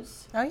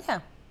coasters? Oh yeah.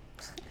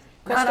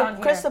 Not on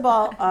here.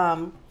 Cristobal,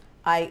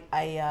 he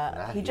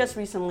here. just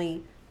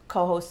recently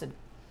co-hosted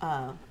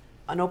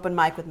an open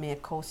mic with me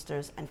at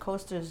Coasters, and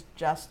Coasters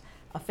just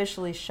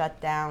officially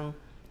shut down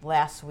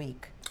last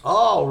week.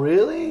 Oh,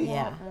 really?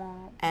 Yeah.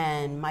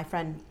 And my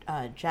friend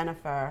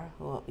Jennifer,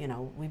 who,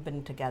 we've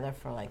been together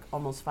for like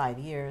almost 5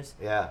 years,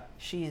 Yeah.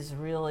 she's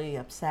really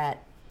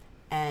upset.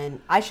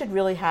 And I should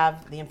really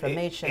have the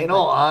information. In but-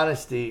 all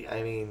honesty,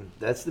 I mean,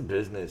 that's the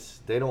business.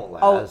 They don't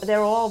last. Oh,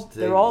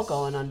 they're all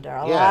going under.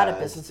 A lot of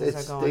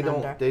businesses are going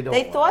under.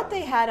 They thought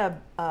they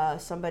had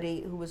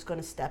somebody who was going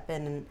to step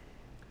in and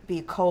be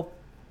a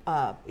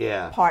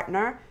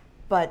co-partner,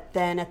 but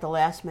then at the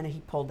last minute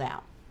he pulled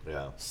out.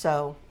 Yeah.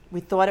 So we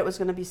thought it was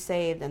going to be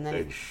saved, and then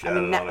They shut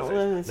it on the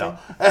face. No.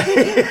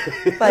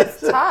 but It's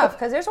tough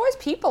because there's always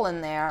people in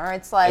there. Or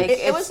it's like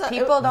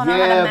people don't know how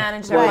Yeah, to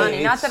manage their right,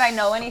 money. Not that I it's-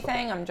 know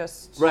anything. I'm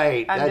just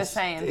Right. I'm that's- just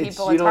saying it's-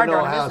 people. You It's don't hard to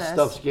know run a how business.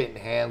 stuff's getting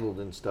handled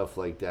and stuff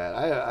like that.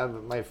 I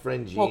my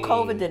friend Jeannie. well,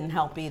 COVID didn't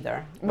help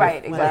either.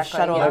 Right, When it exactly.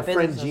 shut all My the friend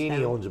businesses Jeannie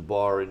down. owns a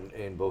bar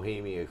in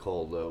Bohemia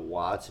called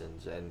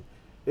Watson's, and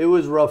it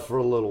was rough for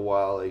a little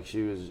while. Like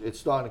it's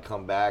starting to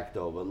come back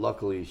though, but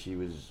luckily she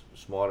was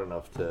smart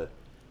enough to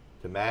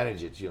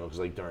manage it. Because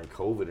like during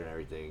COVID and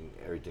everything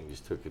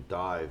just took a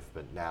dive.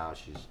 But now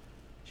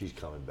she's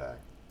coming back.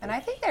 And I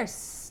think there's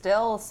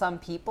still some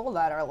people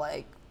that are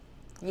like,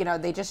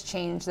 they just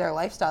change their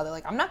lifestyle. They're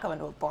like, I'm not going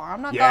to a bar.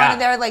 I'm not Yeah. going.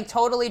 They're like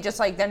totally just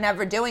like they're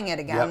never doing it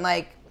again. Yep.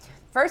 Like,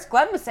 first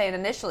Glenn was saying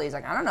initially, he's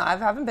like, I don't know, I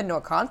haven't been to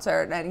a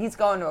concert, and he's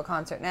going to a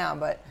concert now.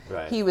 But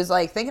Right. he was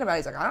like thinking about it.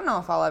 He's like, I don't know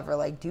if I'll ever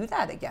like do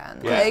that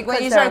again. Yeah. Like when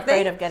Because you they're start afraid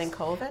thinking, of getting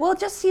COVID. well,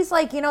 just he's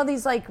like,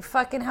 these like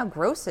fucking how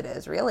gross it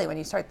is, really, when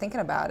you start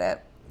thinking about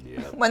it.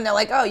 Yeah. When they're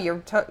like,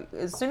 oh,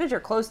 as soon as you're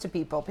close to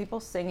people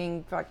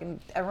singing, fucking,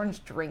 everyone's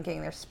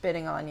drinking, they're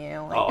spitting on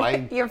you.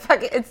 Like, you're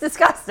fucking, it's I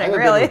disgusting, haven't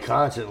really. been to a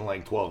concert in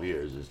like 12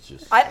 years. It's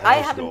just I used to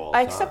haven't, go all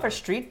the except for time.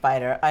 Street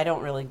Fighter, I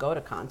don't really go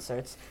to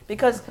concerts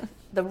because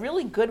the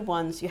really good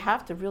ones, you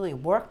have to really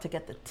work to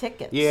get the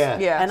tickets. Yeah.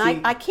 Yeah. And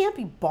See, I can't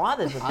be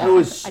bothered with that.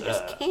 I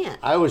just can't.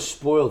 I was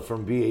spoiled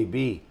from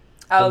BAB.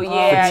 Oh,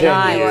 yeah, for 10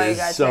 nice. years, You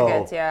got so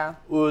tickets, yeah. It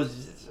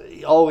was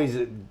always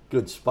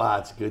good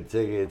spots, good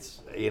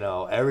tickets,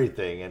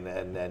 everything. And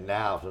then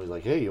now somebody's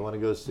like, hey, you want to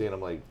go see? And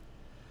I'm like,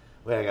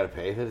 wait, I got to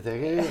pay for the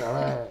ticket? All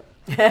right.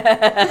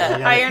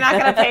 Oh, you're not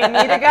going to pay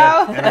me to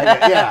go?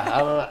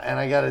 And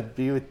I got to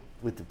be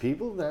with the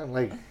people. Then I'm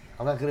like,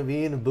 I'm not going to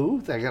be in the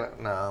booth. I'm going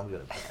to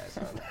pass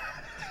on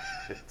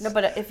that. No,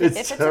 but if It's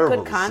it's a terrible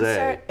good to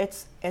concert, say.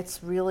 it's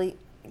really.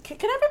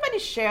 Can everybody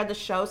share the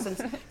show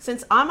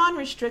since I'm on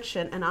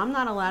restriction and I'm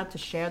not allowed to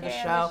share the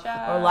show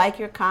or like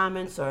your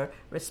comments or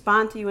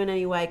respond to you in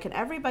any way? Can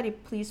everybody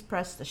please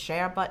press the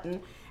share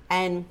button?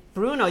 And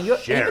Bruno,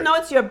 even though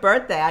it's your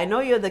birthday, I know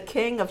you're the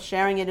king of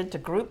sharing it into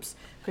groups.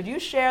 Could you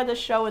share the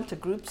show into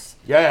groups?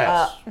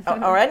 Yes.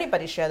 Or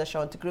anybody share the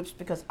show into groups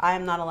because I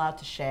am not allowed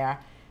to share.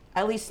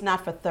 At least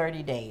not for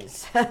 30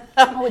 days.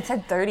 Oh, it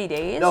said 30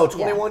 days? No,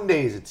 21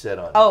 days it said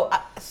on it. Oh,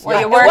 Well,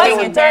 you're working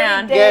it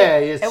down.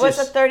 It was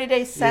a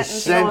 30-day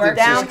sentence. Your Going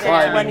sentence down is to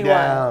climbing 21.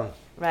 down.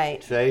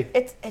 Right. See?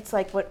 It's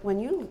like when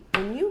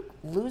you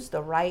lose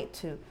the right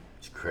to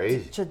It's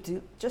crazy. to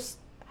do just.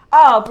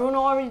 Oh, Bruno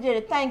already did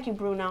it. Thank you,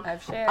 Bruno.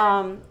 I've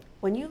shared.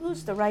 When you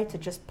lose the right to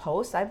just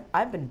post,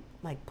 I've been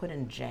like put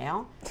in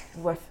jail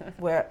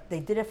where they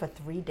did it for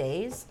 3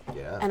 days.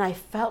 Yeah. And I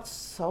felt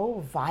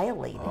so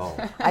violated. Oh.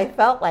 I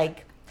felt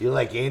like, You're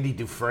like Andy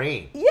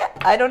Dufresne yeah,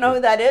 I don't know who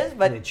that is,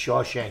 but in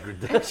Shawshank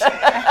Redemption.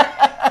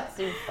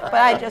 but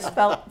I just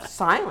felt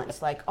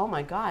silence. Like, oh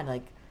my God,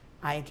 like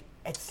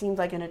it seemed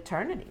like an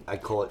eternity. I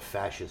call it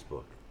fascist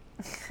book.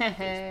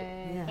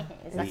 Yeah.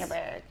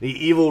 The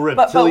evil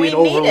But we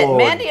reptilian need it. overlord.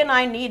 Mandy and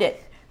I need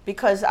it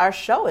because our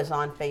show is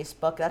on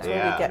Facebook. That's where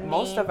Yeah. we get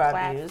most of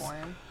our views.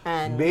 Platform.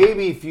 And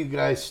Maybe if you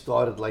guys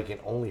started like an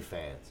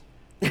OnlyFans,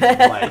 you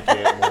might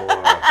get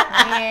more.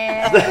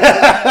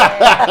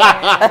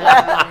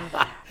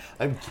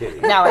 I'm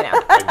kidding. No, I know.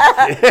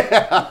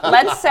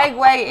 Let's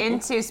segue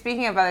into,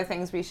 speaking of other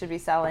things we should be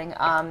selling,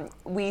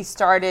 we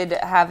started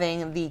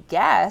having the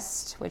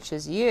guest, which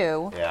is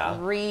you, Yeah.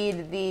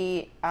 read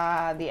the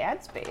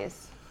ad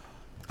space.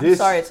 I'm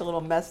sorry, it's a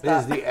little messed This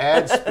up. is the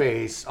ad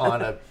space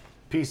on a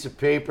piece of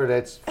paper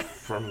that's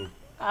from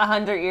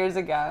 100 years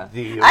ago.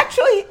 the.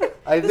 Actually,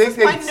 I this think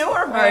is my they-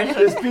 newer version.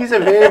 This piece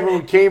of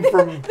paper came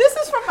from. This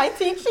is from my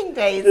teaching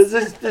days.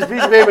 This piece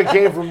of paper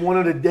came from one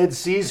of the Dead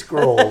Sea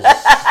Scrolls.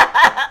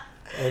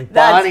 And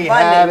That's Bonnie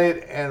funny. had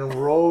it and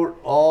wrote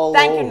all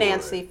Thank you, over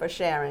Nancy, it. for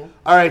sharing.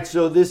 All right,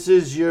 so this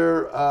is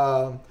your. It's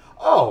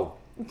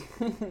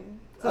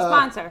a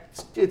sponsor.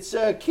 It's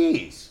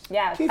Keys.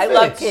 Yes. Key I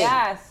love Fits. Key.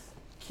 Yes.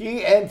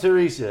 Key and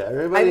Teresa.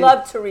 Everybody, I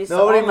love Teresa.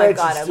 Nobody Oh my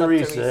mentions God, I love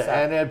Teresa, Teresa.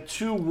 and they're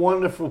two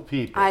wonderful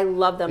people. I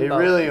love them They both.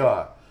 really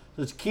are.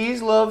 So it's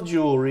Keys Love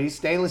Jewelry,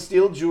 stainless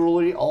steel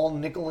jewelry, all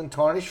nickel and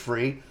tarnish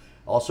free.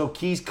 Also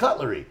Keys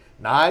Cutlery,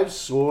 knives,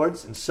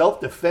 swords, and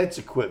self-defense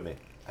equipment.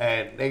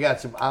 And they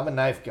got some. I'm a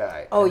knife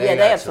guy. Oh, and yeah, they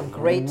got have some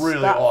great really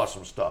stuff.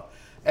 awesome stuff.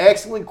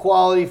 Excellent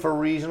quality for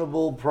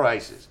reasonable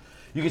prices.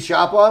 You can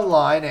shop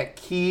online at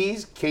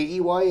Keys,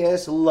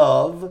 Keys,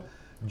 Love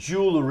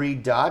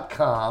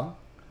Jewelry.com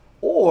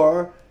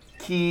or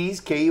Keys,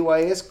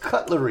 Keys,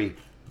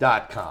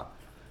 Cutlery.com.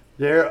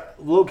 They're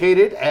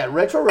located at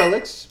Retro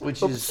Relics,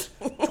 which is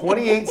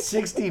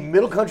 2860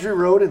 Middle Country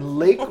Road in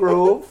Lake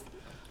Grove.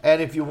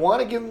 And if you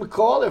want to give them a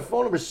call, their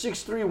phone number is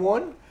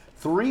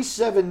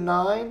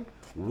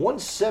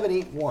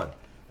 631-379-1781.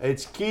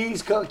 It's Key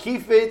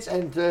Fits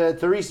and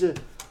Teresa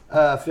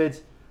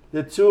Fits.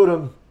 The two of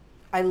them,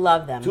 I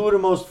love them. two of the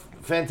most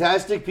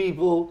fantastic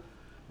people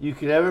you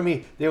could ever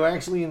meet. They were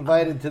actually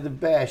invited to the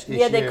bash this year.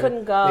 Yeah, they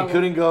couldn't go. They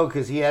couldn't go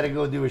because he had to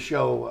go do a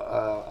show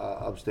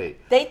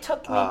upstate. They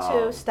took me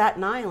to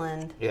Staten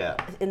Island Yeah.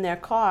 in their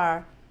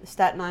car, the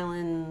Staten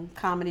Island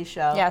comedy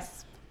show.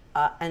 Yes.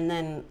 And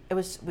then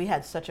we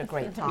had such a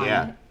great time.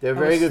 Yeah, they're It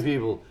very was- good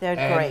people. they're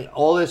and great.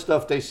 All this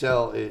stuff they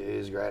sell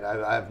is great.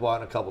 I've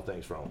bought a couple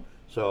things from them.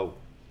 So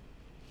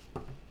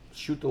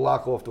shoot the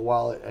lock off the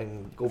wallet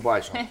and go buy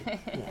something.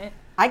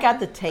 I got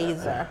the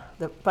taser,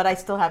 but I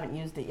still haven't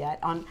used it yet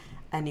on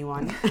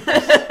anyone.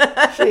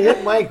 She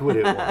hit Mike with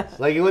it once.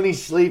 Like when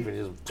he's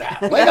sleeping,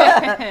 just wake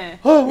up.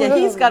 Oh, Yeah,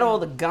 he's whatever. got all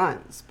the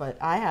guns, but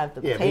I have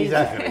the Yeah, but he's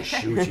not taser. going to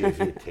shoot you if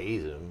you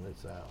tase him.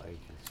 It's not like.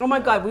 Oh my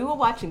God, we were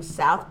watching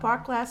South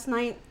Park last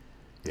night.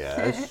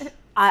 Yes.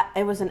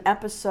 It was an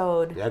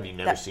episode. Have you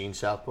never seen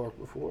South Park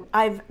before?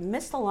 I've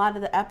missed a lot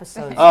of the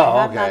episodes. Oh,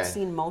 I have not okay.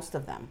 seen most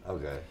of them.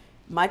 Okay.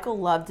 Michael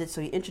loved it,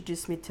 so he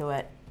introduced me to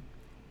it.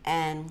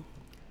 And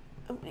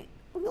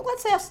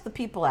let's ask the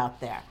people out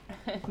there.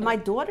 My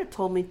daughter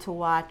told me to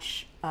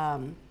watch,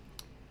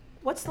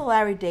 what's the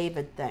Larry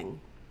David thing?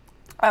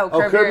 Oh,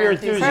 Curb Your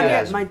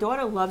Enthusiasm. My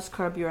daughter loves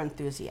Curb Your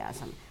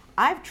Enthusiasm.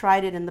 I've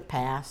tried it in the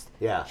past.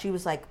 Yeah. She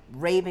was like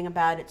raving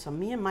about it, so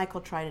me and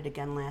Michael tried it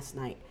again last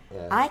night.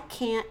 Yeah. I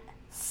can't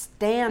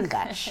stand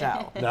that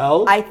show.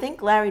 No? I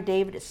think Larry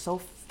David is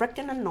so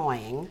freaking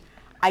annoying.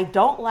 I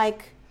don't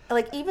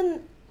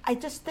I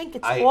just think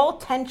it's all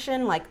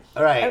tension. Like,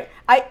 All right.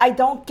 I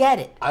don't get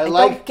it. I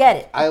don't get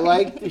it. I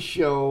like the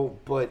show,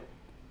 but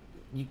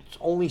it's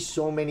only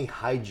so many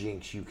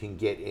hijinks you can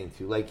get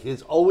into. Like,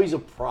 there's always a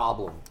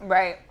problem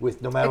Right.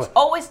 with no matter It's what.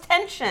 always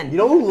tension. You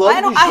know who loves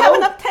the I have show?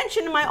 enough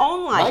tension in my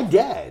own My life.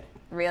 dad.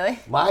 Really?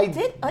 My You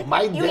dad.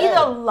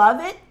 either love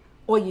it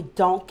or you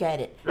don't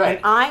get it. Right.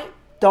 And I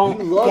don't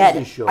He loves get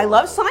the it. show. I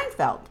love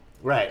Seinfeld,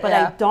 Right. but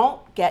Yeah. I don't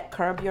get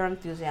Curb Your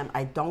Enthusiasm.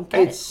 I don't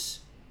get it.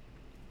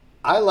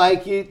 I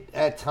like it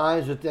at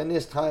times, but then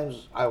there's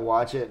times I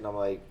watch it and I'm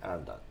like,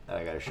 I'm done. And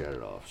I gotta shut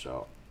it off.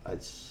 So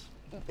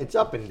it's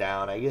up and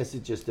down. I guess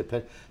it just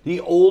depends. The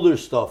older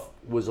stuff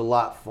was a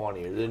lot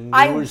funnier. The newer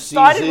I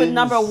started with seasons-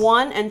 number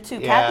 1 and 2.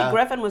 Yeah. Kathy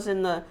Griffin was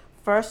in the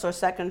first or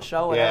second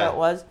show, whatever Yeah. it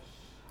was.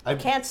 I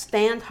can't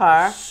stand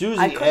her. Susie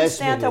I couldn't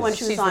stand Essman her when is-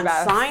 she was She's on the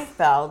best.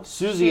 Seinfeld.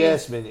 Susie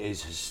Essman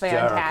is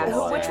hysterical. Fantastic.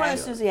 on Which that one is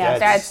show. Susie Essman?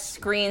 That's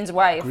Green's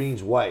wife.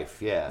 Green's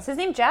wife, yeah. Is his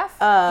name Jeff?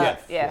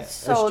 Jeff. yeah.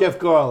 So- That's Jeff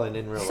Garland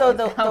in real So life.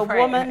 the Oh, right,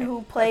 woman right.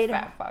 who played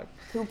Fat fuck.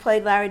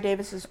 Larry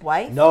Davis's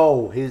wife.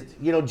 No,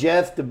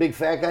 Jeff, the big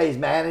fat guy, his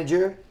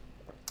manager.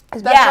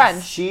 His best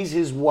friend. She's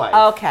his wife.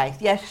 Okay.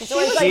 Yeah, she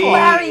was She cool.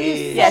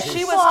 is Yeah,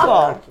 she was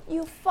cool.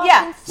 You fucking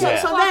Yeah.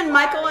 Yeah. So then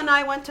Michael and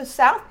I went to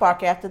South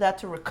Park after that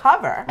to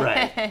recover.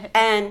 Right.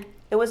 And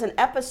it was an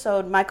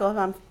episode, Michael, if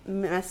I'm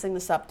messing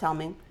this up, tell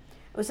me.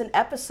 It was an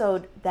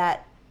episode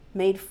that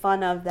made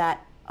fun of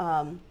that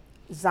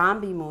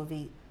zombie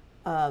movie,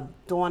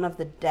 Dawn of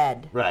the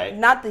Dead. Right.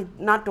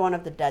 Not Dawn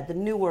of the Dead, the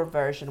newer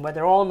version where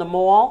they're all in the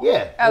mall.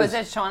 Yeah. Oh, is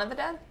it Shaun of the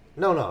Dead?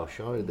 No,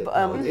 Shaun of the Dead.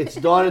 No, it's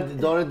Dawn of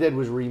the Dead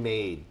was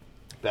remade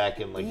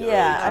back in like the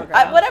Yeah, early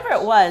 2000s. whatever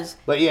it was.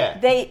 But yeah.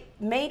 They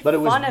made But it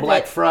was fun of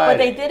Black it, Friday, but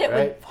they did it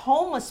right? with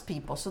homeless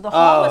people. So the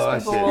I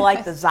homeless people see. were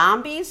like the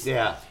zombies.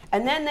 Yeah.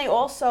 And then they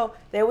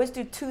always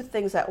do two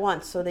things at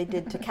once. So they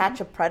did To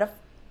Catch a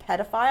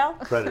Pedophile,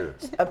 Predator.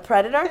 a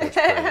predator,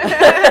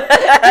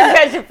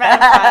 Catch a pedophile.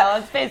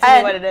 That's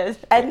basically what it is.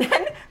 And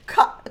then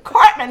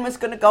Cartman was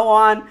going to go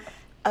on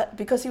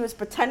because he was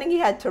pretending he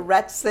had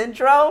Tourette's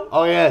syndrome.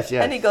 Oh yes.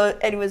 And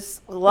he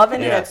was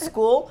loving it at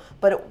school,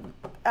 but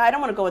I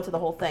don't want to go into the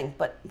whole thing.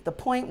 But the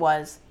point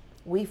was,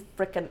 we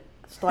frickin'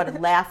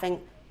 started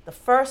laughing. The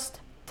first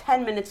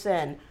 10 minutes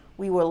in,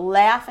 we were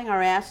laughing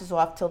our asses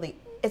off till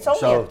it's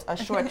only a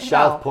short show.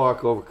 South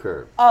Park over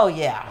curb. Oh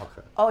yeah.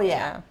 Okay. Oh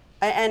yeah.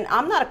 And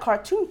I'm not a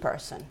cartoon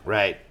person,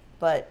 Right.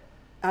 but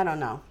I don't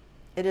know.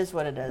 It is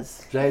what it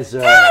is. Taz,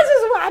 Taz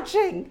is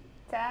watching.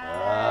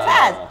 Taz.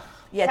 Taz.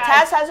 Yeah,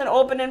 Taz. Taz has an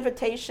open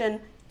invitation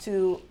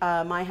to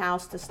my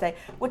house to stay,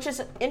 which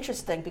is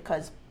interesting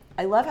because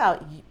I love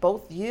how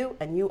both you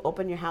and you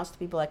open your house to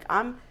people. Like,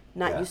 I'm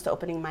not used to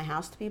opening my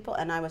house to people,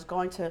 and I was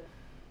going to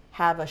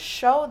have a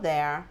show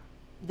there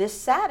this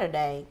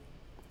Saturday,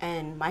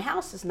 and my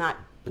house is not,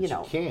 But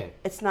you can't.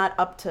 It's not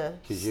up to...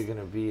 Because you're going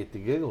to be at the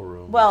Giggle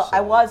Room. Well, so-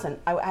 I wasn't.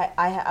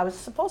 I was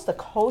supposed to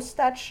host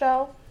that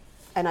show,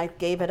 and I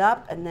gave it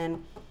up, and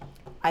then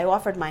I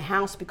offered my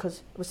house because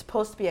it was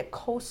supposed to be at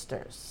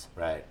Coasters.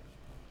 Right.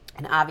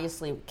 And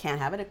obviously, we can't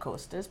have it at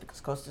Coasters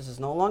because Coasters is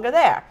no longer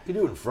there. You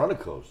do it in front of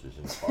Coasters.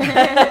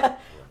 In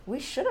We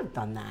should have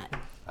done that.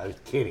 I was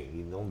kidding.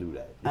 You don't do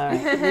that. All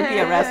right, we'd be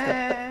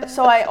arrested.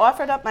 So I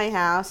offered up my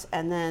house,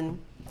 and then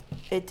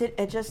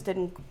it just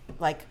didn't,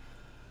 like,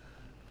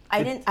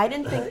 I didn't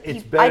think,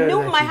 It's I better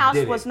knew that my you house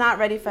did was it. not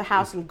ready for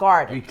house and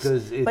garden.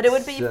 Because But it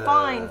would be it's,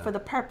 fine for the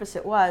purpose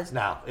it was.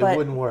 No, it but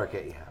wouldn't work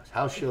at your house.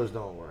 House shows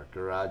don't work.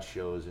 Garage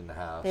shows in the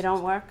house. They don't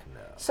and work? stuff.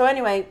 No. So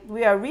anyway,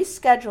 we are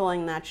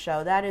rescheduling that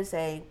show. That is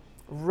a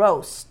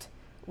roast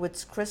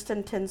with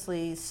Kristen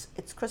Tinsley's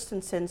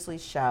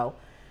show.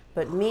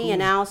 But me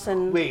and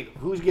Allison, Wait,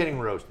 who's getting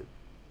roasted?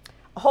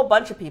 a whole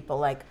bunch of people,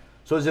 like,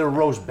 So is it a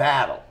roast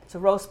battle? it's a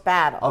roast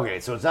battle. Okay,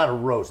 so it's not a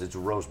roast, it's a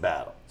roast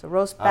battle. It's a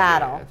roast Okay,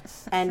 battle,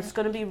 that's- and it's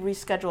going to be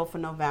rescheduled for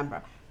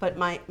November. But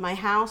my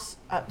house,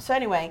 so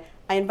anyway,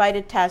 I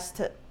invited Tess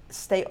to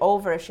stay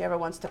over if she ever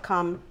wants to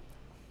come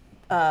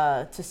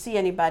to see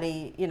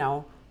anybody,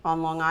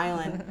 on Long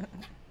Island.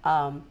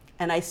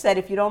 And I said,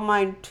 if you don't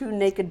mind two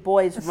naked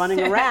boys running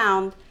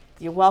around,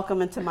 you're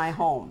welcome into my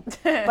home.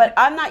 But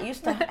I'm not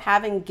used to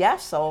having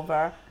guests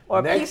over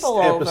or Next people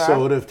over.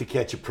 episode of To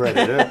Catch a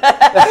Predator.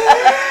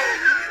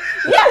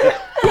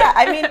 Yeah.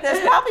 I mean, there's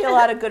probably a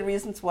lot of good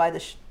reasons why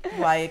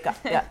it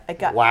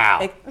got.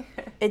 Wow.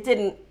 It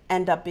didn't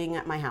end up being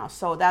at my house,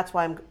 so that's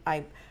why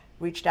I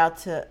reached out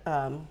to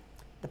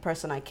the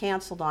person I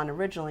canceled on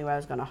originally, where I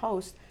was going to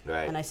host,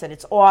 Right. and I said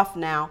it's off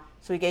now.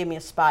 So he gave me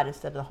a spot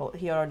instead of the host.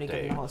 He already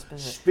gave me the host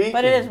position.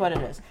 But it is what it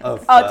is.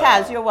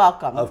 Taz, you're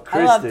welcome. of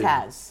I love Kristen.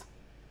 Taz.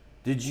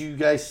 Did you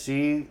guys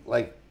see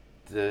like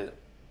the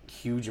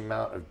huge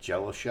amount of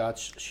Jello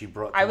shots she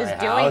brought to I was my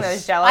doing house?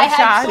 those Jello I had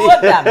shots. 2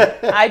 of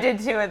them. I did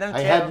 2 of them too.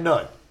 I had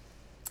none.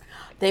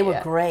 They were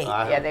Yeah. great.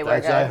 Yeah, they were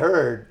That's good. I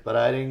heard, but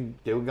I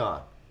didn't. They were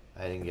gone.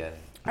 I didn't get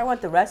any. I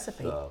want the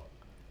recipe. So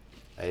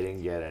I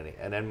didn't get any.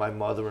 And then my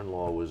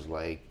mother-in-law was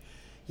like,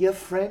 "Your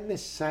friend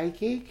is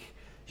psychic."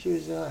 She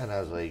was, and I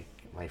was like,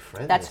 "My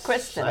friend That's is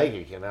Kristen.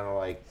 psychic." And then I'm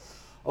like,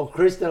 "Oh,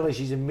 Kristen, I'm like,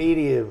 she's a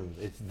medium.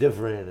 It's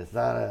different. It's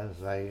not a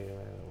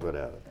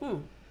whatever."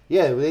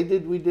 Yeah, we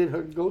did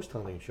her ghost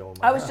hunting show. In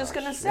my I was house. just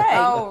gonna say.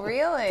 Oh,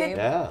 really?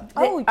 Yeah.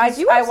 Oh, I 'cause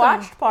you have some-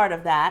 watched part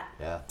of that.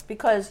 Yeah.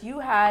 Because you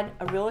had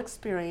a real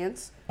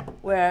experience I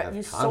where have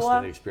you constant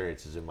saw.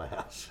 experiences in my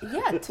house.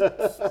 Yeah,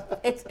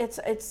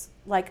 it's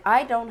like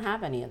I don't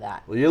have any of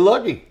that. Well, you're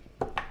lucky.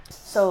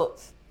 So,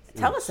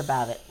 tell us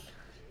about it.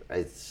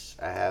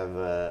 I have,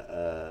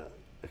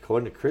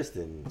 according to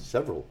Kristen,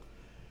 several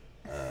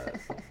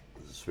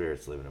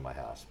spirits living in my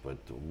house. But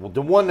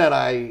the one that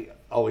I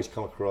always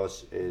come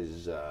across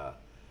is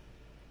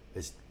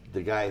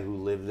the guy who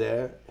lived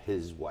there.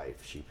 His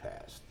wife, she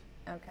passed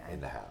Okay. in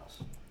the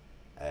house.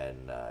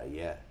 And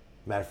yeah,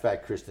 matter of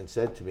fact, Kristen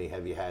said to me,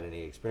 "Have you had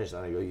any experience?"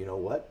 And I go, "You know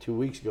what? 2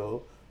 weeks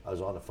ago, I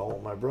was on the phone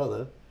with my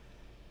brother,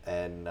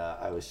 and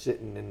I was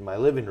sitting in my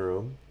living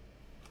room.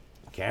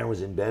 Karen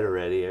was in bed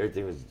already.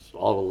 Everything was,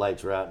 all the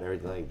lights were out and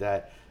everything like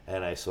that.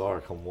 And I saw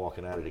her come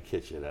walking out of the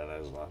kitchen, and I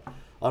was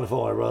on the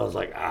phone with my brother. I was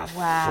like, Wow.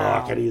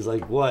 fuck. And he's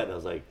like, what? And I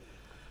was like,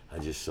 I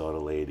just saw the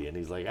lady, and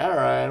he's like, all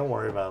right, don't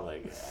worry about it.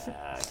 Like,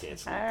 I can't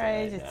sleep. All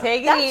right, tonight just now."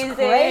 take it That's easy.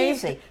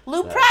 crazy.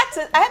 Lou Pratt's.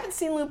 I haven't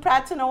seen Lou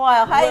Pratt's in a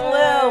while. Hi,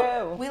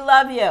 Lou. Lou. We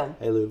love you.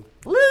 Hey, Lou.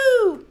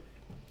 Lou.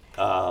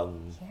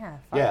 Yeah,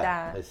 fuck Yeah,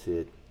 that. I see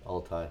it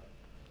all the time.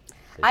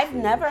 I've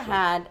never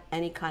had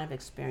any kind of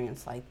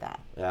experience like that.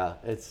 Yeah,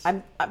 it's.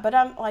 But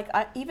I'm like,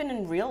 even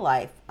in real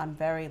life, I'm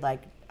very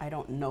like, I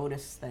don't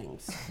notice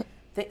things.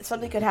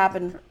 Something could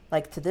happen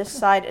like to this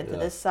side and to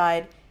this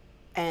side,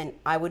 and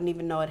I wouldn't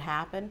even know it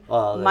happened.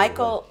 Oh, there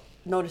Michael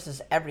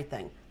notices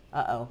everything.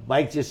 Uh-oh.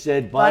 Mike just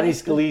said Bonnie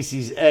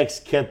Scalisi's ex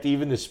kept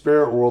even the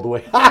spirit world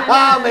away. Ha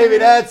ha! Maybe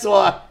that's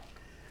why.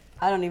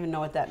 I don't even know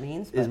what that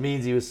means. It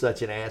means he was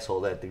such an asshole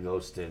that the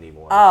ghost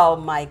anymore. Oh,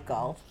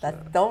 Michael.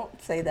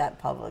 Don't say that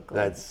publicly.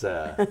 That's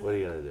what are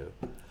you gonna do?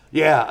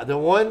 Yeah, the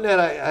one that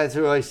that's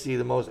who I see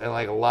the most, and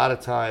like a lot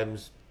of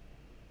times,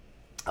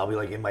 I'll be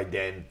like in my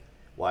den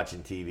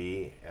watching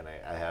TV, and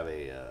I have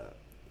a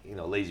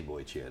lazy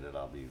boy chair that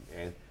I'll be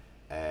in,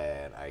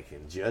 and I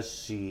can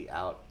just see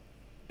out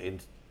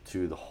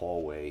into the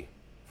hallway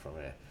from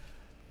it,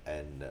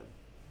 and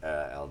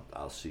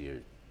I'll see her.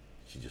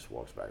 She just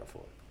walks back and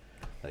forth.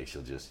 Like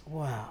she'll just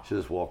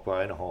walk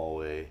by in the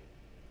hallway,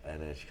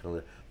 and then she comes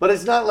in. But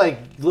it's not like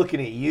looking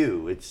at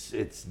you. It's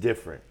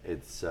different.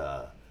 It's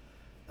not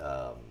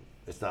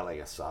like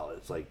a solid.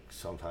 It's like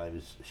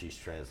sometimes she's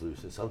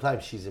translucent.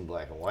 Sometimes she's in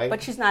black and white.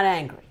 But she's not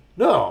angry.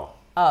 No.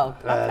 Oh,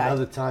 okay.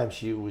 Another time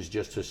she was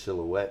just her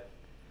silhouette.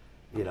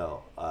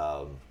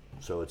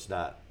 So it's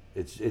not.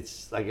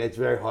 It's like it's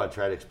very hard to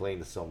try to explain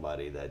to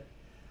somebody that.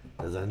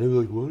 As I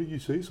knew, like, why don't you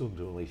say something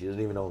to him? Like, she doesn't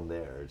even know I'm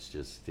there. It's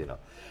just,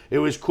 It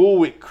was cool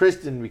with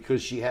Kristen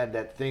because she had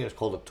that thing. It's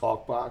called a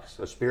talk box,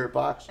 a spirit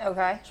box.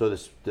 Okay. So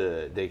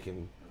they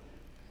can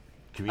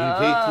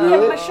communicate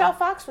through it. Michelle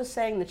Fox was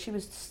saying that she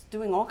was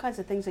doing all kinds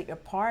of things at your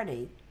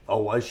party.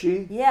 Oh, was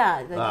she?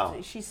 Yeah.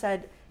 She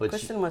said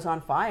Kristen was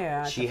on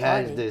fire. She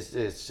had this.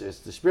 It's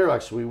the spirit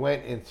box. So we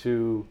went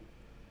into,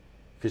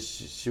 because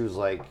she was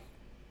like,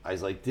 I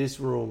was like, this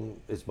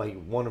room is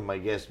one of my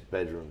guest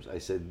bedrooms. I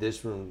said,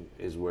 this room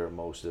is where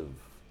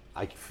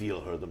I can feel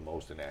her the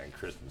most in there. And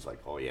Kristen's like,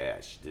 oh yeah,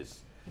 she's just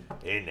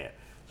in there.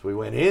 So we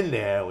went in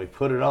there, and we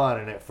put it on,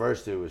 and at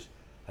first and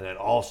then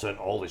all of a sudden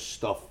all this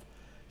stuff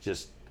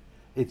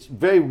it's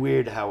very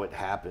weird how it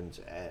happens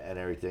and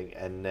everything.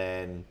 And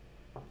then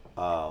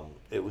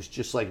it was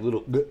just like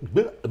little,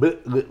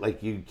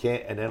 like you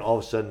can't, and then all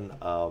of a sudden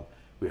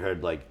we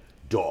heard like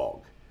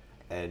dog.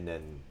 And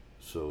then,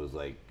 so it was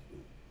like,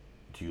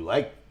 do you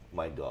like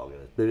my dog?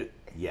 And it's,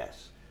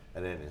 yes.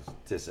 And then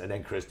and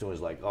then Kristen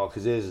was like, oh,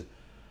 because there's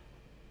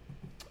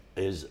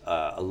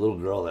a little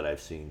girl that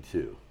I've seen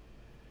too.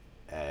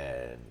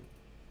 And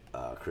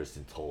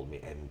Kristen told me,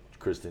 and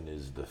Kristen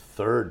is the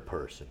third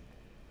person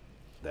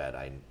that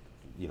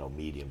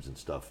mediums and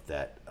stuff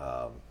that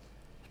has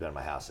been at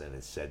my house and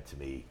has said to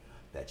me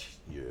that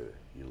your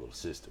little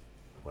sister.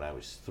 When I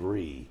was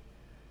 3,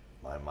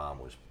 my mom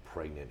was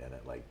pregnant, and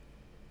at like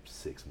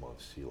 6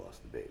 months, she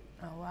lost the baby.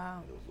 Oh,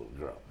 wow. And it was a little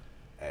girl.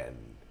 And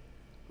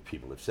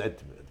people have said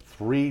to me,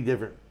 3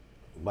 different,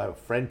 my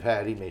friend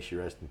Patty, may she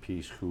rest in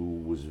peace,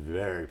 who was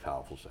very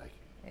powerful psychic.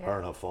 Yeah. Her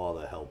and her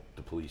father helped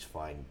the police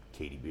find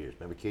Katie Beers.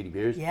 Remember Katie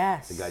Beers?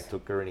 Yes. The guy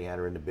took her and he had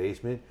her in the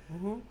basement.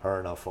 Mm-hmm. Her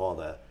and her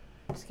father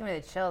just give me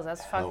the chills.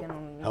 That's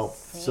fucking helped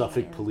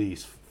Suffolk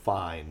police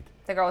find.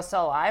 The girl was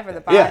still alive, or the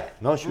body? Yeah,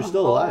 no, she was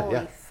still alive.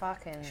 Yeah,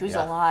 fucking. She was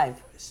alive.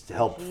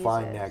 Helped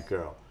find that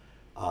girl.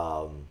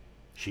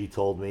 She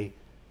told me.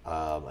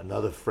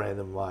 Another friend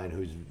of mine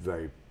who's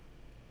very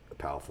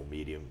powerful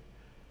medium.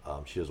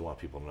 She doesn't want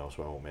people to know,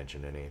 so I won't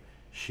mention her name.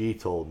 She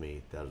told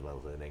me that was my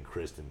little, and then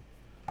Kristen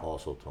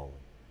also told me.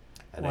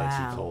 And then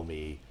she told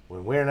me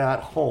when we're not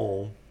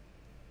home,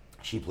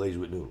 she plays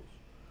with noodles.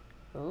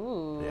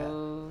 Ooh.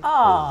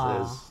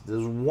 Yeah.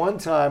 There's one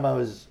time I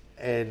was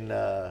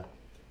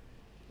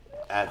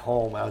at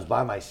home. I was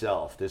by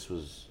myself. This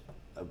was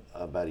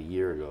about a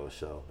year ago,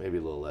 so maybe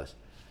a little less.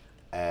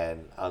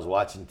 And I was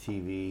watching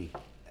TV,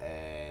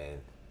 and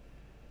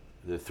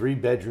the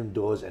 3-bedroom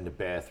doors and the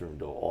bathroom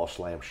door all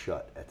slammed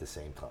shut at the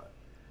same time.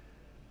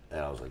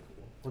 And I was like,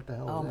 what the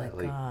hell is that?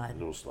 Oh, my God. The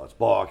noodle starts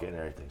barking and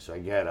everything. So I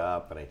get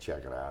up and I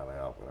check it out, and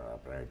I open it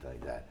up and everything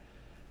like that.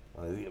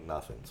 Well, I get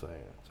nothing. So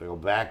I go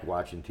back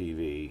watching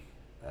TV,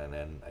 and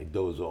then I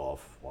doze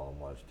off while I'm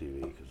watching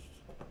TV because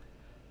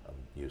I'm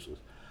useless.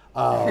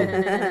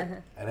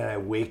 And then I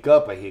wake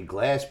up, I hear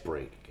glass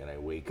break, and I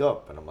wake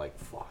up, and I'm like,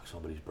 fuck,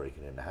 somebody's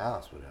breaking in the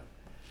house. Whatever.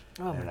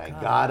 Oh, and I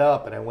God. got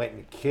up, and I went in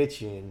the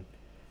kitchen,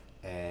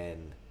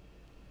 and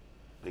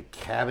the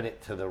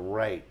cabinet to the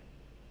right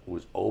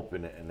was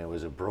open, and there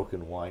was a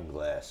broken wine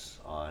glass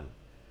on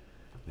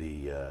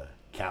the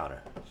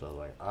counter. So I was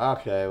like,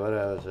 okay,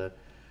 whatever.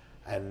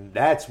 And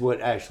that's what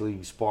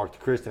actually sparked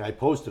Kristen. I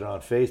posted it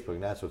on Facebook,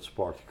 and that's what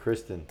sparked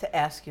Kristen To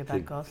ask you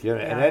about ghosts.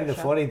 and then the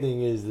funny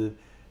thing is that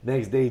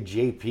Next day,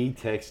 JP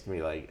texted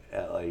me like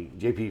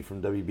JP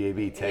from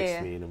WBAB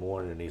texted me in the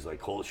morning, and he's like,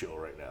 "Call the show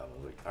right now." And I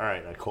was like, "All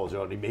right." And I called the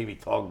show, and he made me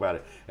talk about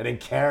it. And then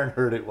Karen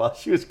heard it while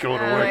she was going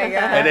to work,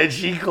 and then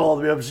she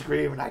called me up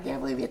screaming, "I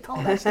can't believe you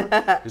told us!"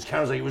 Because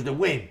Karen was like, "It was the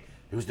wind.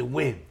 It was the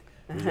wind."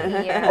 Was like,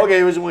 okay,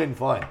 it was the wind.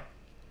 Fine.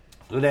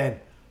 So then,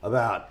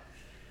 about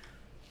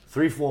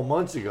 3-4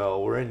 months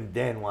ago, we're in the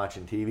den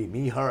watching TV.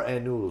 Me, her,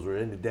 and Noodles were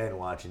in the den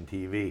watching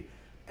TV,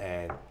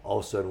 and all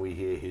of a sudden we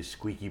hear his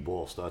squeaky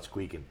ball start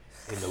squeaking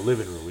in the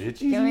living room.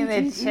 Give me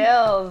the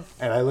chills.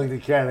 And I looked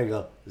at Karen and I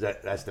go,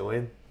 that's the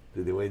wind?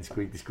 Did the wind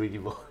squeak the squeaky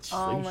ball? She's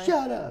like,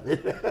 shut up.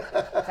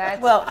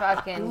 That's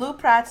fucking Lou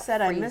Pratt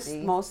said, crazy. I missed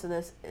most of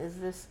this. Is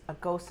this a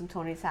ghost in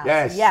Tony's house?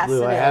 Yes,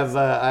 Lou, it I is.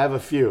 have a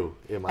few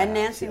in my house. And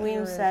Nancy yeah.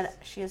 Weems said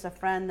she has a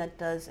friend that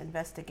does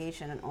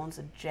investigation and owns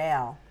a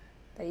jail.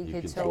 that you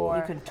can could tour. tour.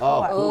 You can tour.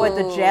 Oh, cool. What,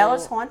 the jail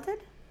is haunted?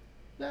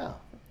 No.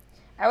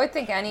 I would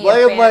think any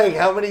Mike,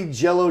 how many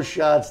Jello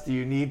shots do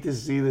you need to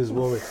see this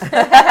woman?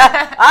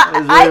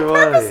 I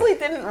purposely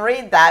didn't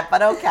read that,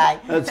 but okay.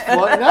 That's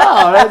funny.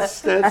 No, that's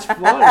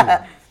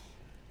funny.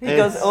 He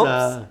goes,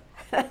 oops.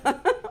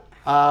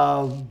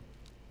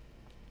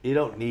 You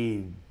don't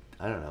need,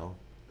 I don't know.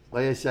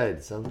 Like I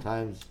said,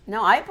 sometimes.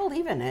 No, I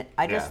believe in it.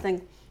 I just Yeah.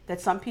 think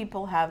that some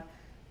people have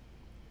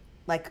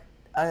like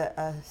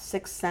a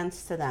sixth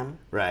sense to them,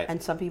 Right.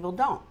 and some people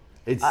don't.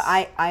 It's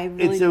I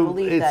really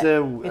believe that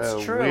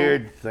it's true.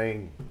 Weird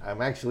thing.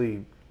 I'm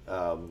actually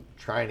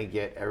trying to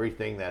get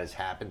everything that has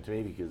happened to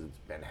me, because it's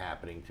been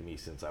happening to me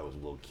since I was a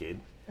little kid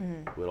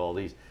with all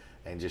these,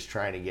 and just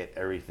trying to get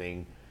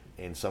everything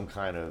in some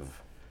kind of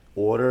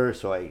order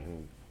so I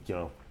can,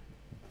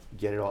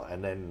 get it all.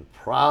 And then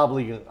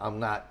probably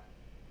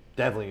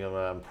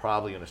I'm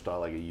probably gonna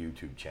start like a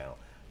YouTube channel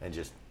and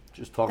just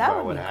talk That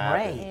about would what be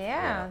happened. great.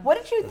 Yeah.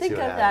 What did you Let's think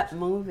see of what that happens.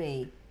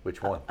 movie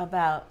Which one?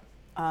 about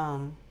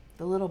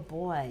the little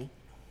boy,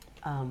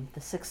 The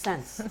Sixth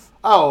Sense?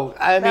 Oh,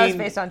 I mean, That was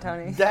based on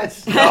Tony.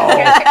 That's no.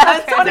 I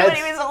was talking when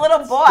he was a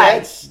little boy.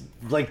 That's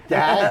like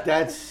that.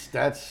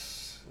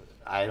 That's.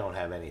 I don't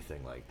have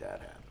anything like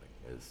that happening.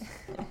 It's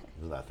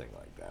nothing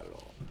like that at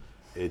all.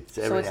 It's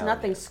So every it's now and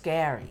nothing then.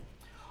 scary.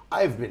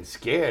 I've been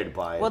scared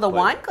by it. Well, the but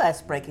wine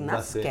glass breaking,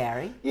 that's nothing-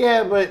 scary.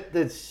 Yeah, but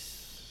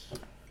that's.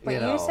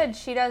 But you said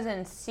she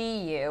doesn't see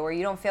you, or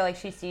you don't feel like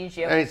she sees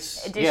you.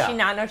 It's- Does yeah. she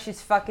not know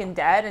she's fucking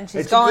dead, and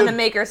she's It's a going to good-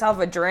 make herself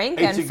a drink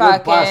It's and a fucking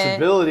good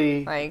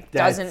possibility. like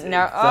that doesn't it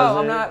know? Oh, doesn't-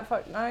 I'm not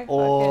fucking. I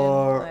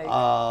Or fucking,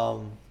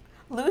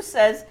 like, Lou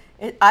says,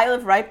 I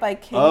live right by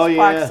Kings Oh,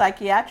 Park yeah.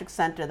 Psychiatric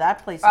Center.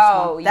 That place is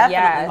Oh, definitely.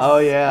 yes. Oh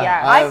yeah,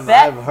 Yeah. I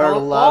bet I've heard a all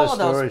lot of of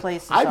those stories.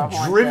 places I've are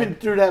haunted. driven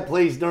through that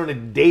place during the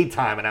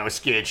daytime, and I was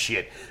scared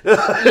shit.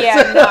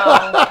 yeah,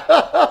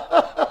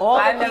 no. All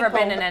the I've never people-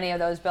 been in any of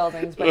those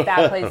buildings, but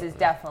that place is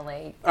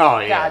definitely Oh,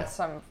 yeah. got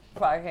some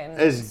fucking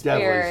There's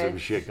definitely spirit. some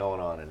shit going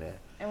on in there.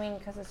 I mean,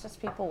 because it's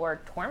just people were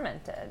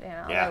tormented,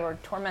 Yeah. They were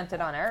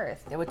tormented on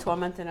Earth. They were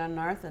tormented on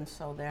earth, and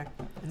so and Their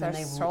then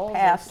they souls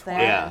passed were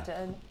there. Yeah.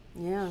 tormented.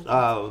 Yeah.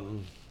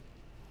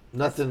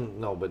 Nothing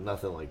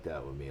like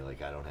that with me.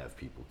 Like, I don't have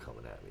people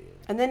coming at me.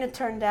 And then it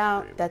turned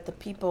out that the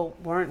people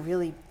weren't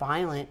really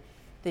violent.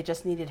 They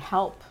just needed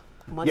help.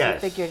 Once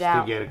Yes, they figured to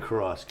out, get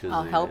across. Cause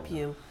I'll help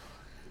you,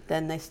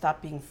 then they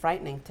stopped being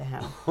frightening to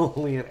him.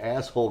 Only an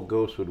asshole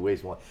ghost would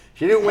waste wine.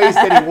 She didn't waste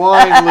any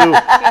wine, Lou.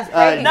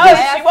 No,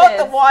 she brought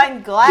the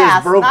wine glass,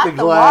 Just broke not the the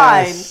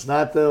glass.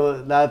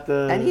 wine. Not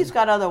the. And he's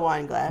got other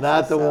wine glasses.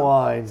 Not the so,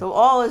 wine. So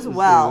all is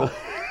well.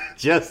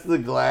 Just the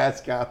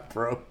glass got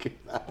broken,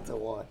 not the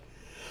wine.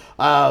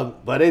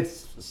 But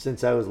it's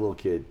since I was a little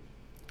kid.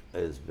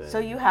 Has been. So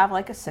you have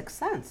like a sixth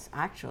sense,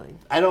 actually.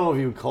 I don't know if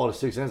you would call it a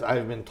sixth sense.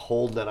 I've been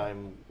told that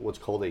I'm what's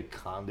called a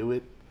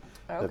conduit.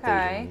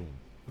 Okay.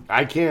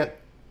 I can't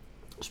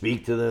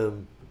speak to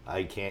them.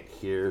 I can't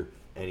hear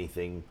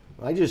anything.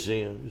 I just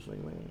see them. Just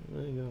like, man,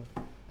 there you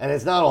go. And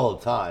it's not all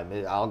the time.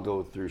 I'll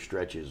go through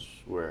stretches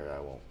where I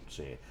won't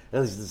see it.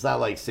 It's not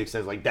like sixth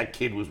sense. Like that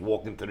kid was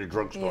walking to the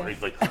drugstore. Yeah.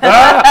 He's like,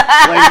 ah!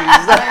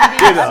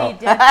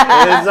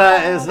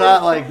 It's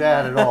not like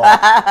that at all.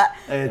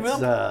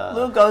 It's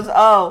Lou goes,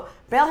 oh,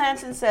 Bill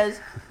Hansen says,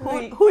 who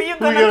you gonna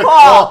gonna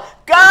call?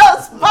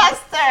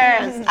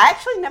 Ghostbusters! I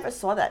actually never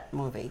saw that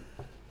movie.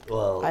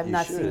 well, I've you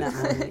not should. seen that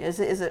movie. Is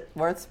it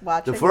worth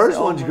watching? The Is it first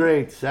old one's movie?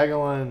 great. Second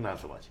one, not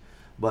so much.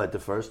 But the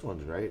first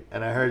one's great.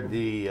 And I heard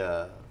the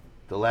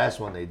last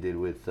one they did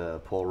with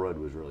Paul Rudd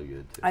was really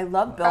good too. I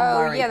love Bill Oh,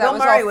 Murray. yeah, that Bill was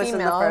Murray all was in the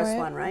female, first right?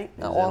 one, right?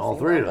 He's in all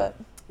three of them.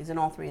 He's in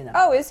all three of them.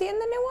 Oh, is he in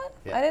the new one?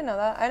 Yeah. I didn't know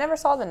that. I never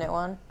saw the new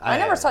one. I I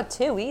never have. saw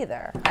two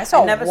either. I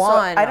saw I never one.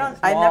 saw.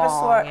 I never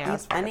saw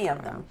long-ass any of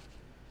fucking- them.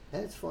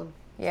 It's fun.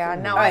 Yeah,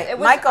 no. All right, it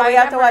was, Michael, I we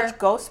have to never- watch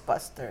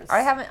Ghostbusters.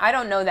 I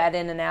don't know that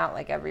in and out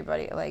like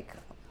everybody. Like.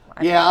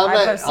 Yeah, I'm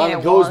I've not seen on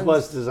it Ghostbusters.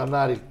 once. I'm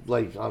not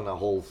like on the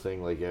whole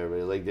thing like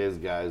everybody. Like there's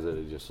guys that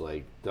are just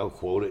like they'll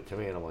quote it to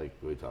me, and I'm like,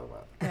 "What are you talking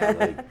about?"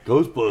 Like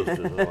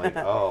Ghostbusters. And I'm like,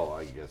 "Oh,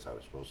 I guess I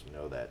was supposed to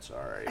know that.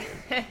 Sorry."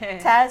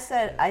 Taz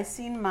said, I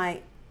seen my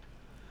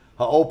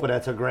Her Opa,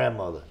 that's her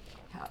grandmother.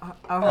 her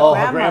Oh,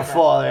 her grandmother.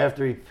 grandfather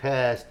after he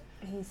passed.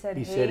 He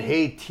said,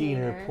 hey,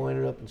 Tina,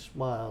 pointed up and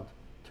smiled.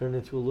 Turned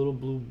into a little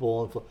blue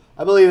ball. And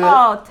I believe it.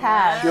 Oh,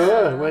 Tad.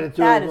 Sure. Went into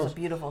That is a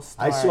beautiful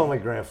story. I saw my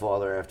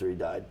grandfather after he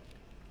died,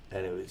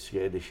 and it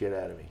scared the shit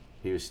out of me.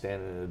 He was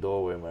standing in the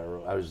doorway of my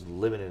room. I was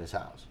living in his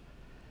house.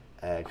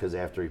 Because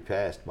after he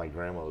passed, my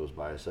grandmother was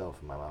by herself.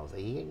 And my mom was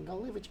like, you can go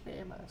live with your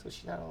grandma so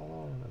she's not all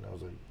alone. And I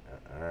was like,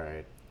 all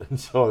right. And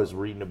so I was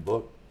reading a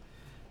book.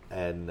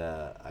 And,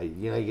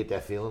 you get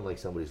that feeling like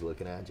somebody's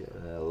looking at you.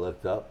 And I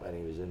looked up, and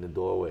he was in the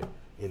doorway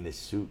in this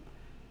suit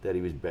that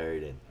he was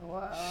buried in,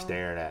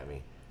 staring at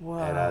me.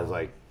 Wow. And I was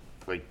like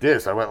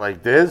this. I went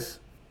like this,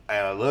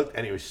 and I looked,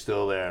 and he was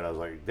still there. And I was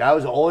like, that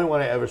was the only one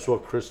I ever saw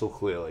crystal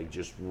clear, like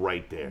just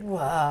right there.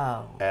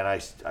 Wow. And I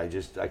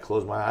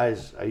closed my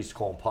eyes. I used to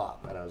call him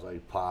Pop. And I was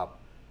like, Pop,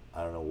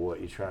 I don't know what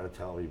you're trying to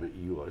tell me, but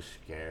you are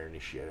scaring the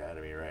shit out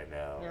of me right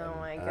now. Oh,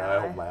 my God. And I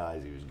opened my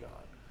eyes, he was gone.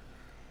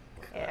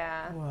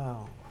 Yeah.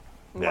 Wow.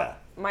 Yeah.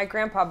 My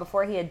grandpa,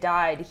 before he had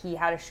died, he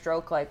had a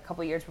stroke like a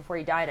couple years before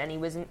he died, and he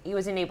wasn't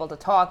able to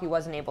talk, he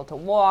wasn't able to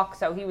walk,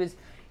 so he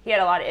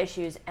had a lot of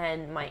issues.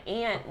 And my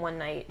aunt one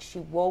night, she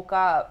woke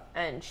up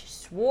and she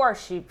swore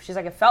she's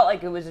like, it felt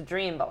like it was a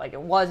dream, but like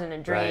it wasn't a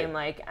dream.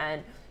 Right.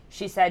 And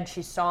she said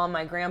she saw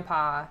my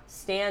grandpa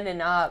standing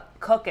up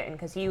cooking,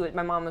 because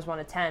my mom was one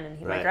of 10,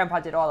 and my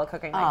grandpa did all the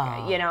cooking,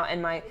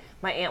 and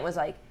my aunt was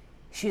like,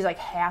 she's like,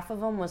 half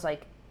of him was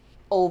like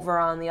over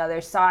on the other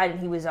side, and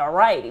he was all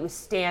right. He was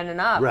standing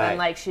up, and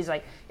like she's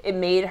like, it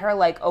made her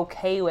like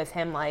okay with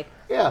him, like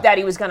that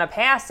he was gonna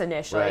pass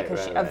initially,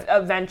 because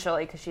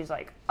eventually, because she's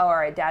like, oh, all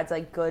right, Dad's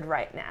like good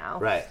right now,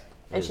 right.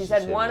 And she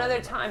said one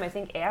other time, I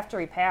think after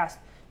he passed,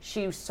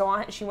 she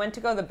went to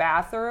go to the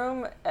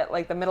bathroom at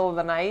like the middle of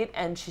the night,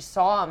 and she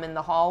saw him in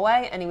the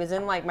hallway, and he was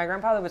in like, my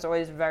grandfather was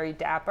always very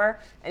dapper,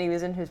 and he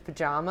was in his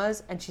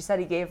pajamas, and she said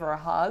he gave her a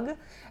hug.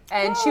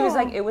 And she was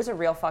like, it was a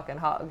real fucking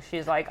hug.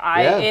 She's like,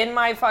 in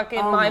my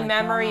fucking, my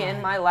memory, God. In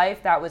my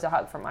life, that was a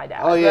hug from my dad.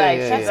 Oh,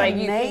 yeah, she's like,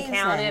 you can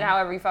count it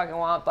however you fucking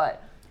want,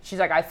 but she's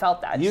like, I felt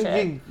that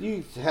shit.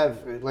 You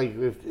have, like,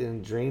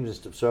 in dreams and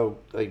stuff. So,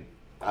 like,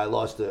 I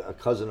lost a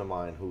cousin of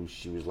mine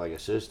she was like a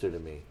sister to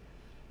me.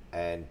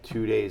 And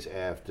 2 days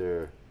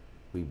after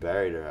we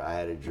buried her, I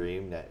had a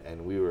dream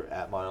and we were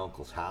at my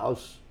uncle's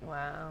house.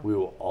 Wow. We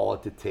were all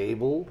at the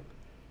table,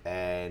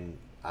 and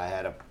I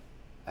had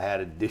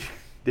a dish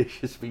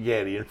of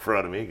spaghetti in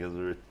front of me because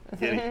we were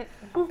kidding.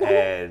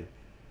 And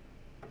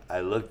I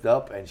looked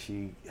up, and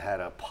she had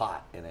a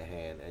pot in her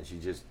hand, and she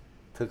just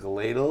took a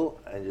ladle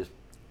and just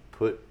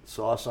put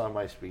sauce on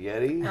my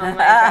spaghetti. Oh my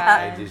God.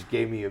 And just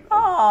gave me a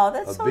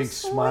so big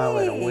sweet. smile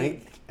and a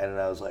wink. And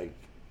I was like,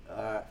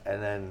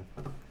 and then,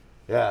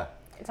 yeah.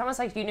 It's almost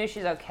like you knew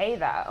she's okay,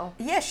 though.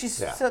 Yeah, she's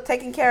still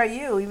taking care of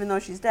you, even though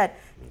she's dead.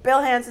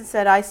 Bill Hansen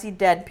said, I see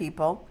dead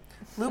people.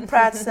 Lou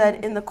Pratt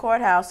said, in the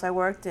courthouse I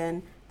worked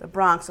in the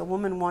Bronx, a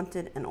woman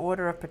wanted an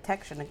order of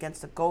protection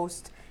against a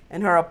ghost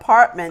in her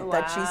apartment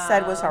that she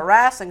said was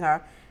harassing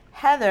her.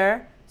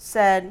 Heather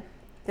said,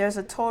 there's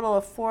a total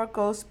of 4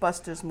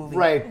 Ghostbusters movies.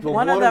 Right. But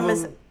one of them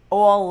is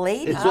all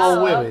ladies. It's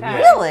all women. Okay. Yeah.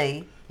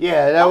 Really?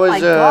 Yeah, that my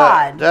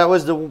God. That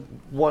was the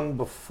one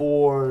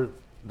before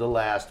the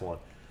last one.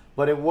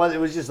 But it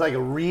was just like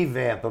a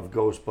revamp of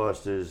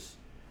Ghostbusters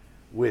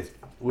with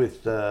what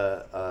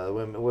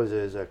was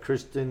it?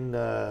 Kristen.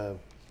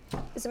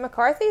 Is it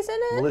McCarthy's in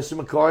it? Melissa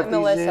McCarthy's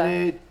in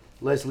it.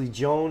 Leslie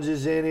Jones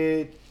is in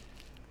it.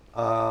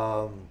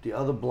 The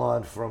other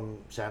blonde from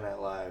Saturday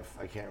Night Live.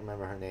 I can't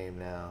remember her name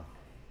now.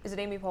 Is it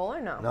Amy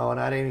Poehler? No. No,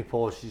 not Amy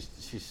Poehler.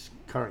 She's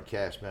current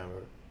cast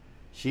member.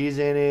 She's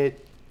in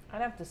it. I'd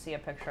have to see a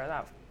picture of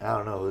that. I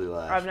don't know who the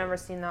last. I've never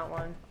seen that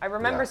one. I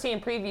remember seeing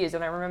previews,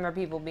 and I remember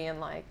people being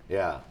like,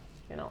 up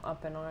in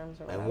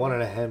arms or whatever. And one of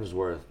the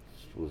Hemsworths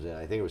was in.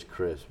 I think it was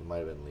Chris. It might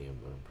have been Liam,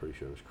 but I'm pretty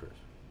sure it was Chris.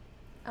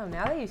 Oh,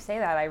 now that you say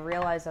that, I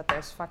realize that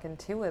there's fucking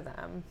 2 of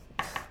them.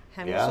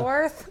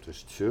 Hemsworth? Yeah,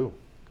 there's 2.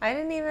 I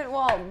didn't even,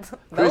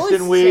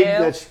 Kristen Wiig,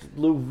 that's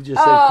Lou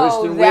just said.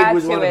 Kristen Wiig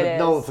was one of them.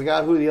 No, I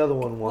forgot who the other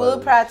one was.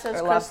 Lou Pratt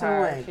says Kristen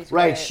Wiig.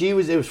 Right,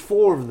 it was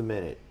 4 of them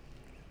in it.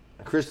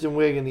 Kristen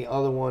Wiig, and the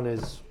other one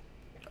is,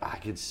 I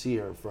could see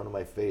her in front of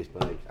my face,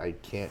 but I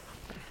can't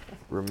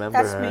remember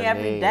her name. That's me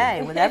every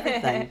day with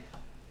everything.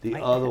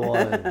 The other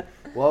one,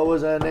 what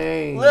was her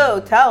name?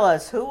 Lou, tell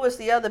us, who was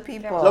the other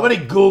people? Somebody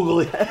Google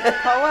it. Pull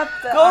up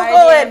the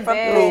Google it for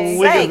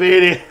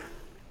Wikipedia.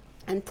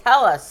 And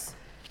tell us.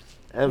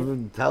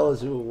 Evan, tell us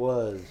who it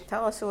was.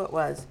 Tell us who it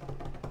was.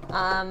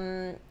 All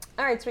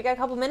right, so we got a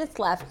couple minutes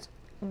left.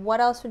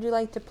 What else would you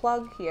like to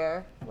plug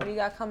here? What do you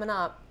got coming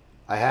up?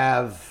 I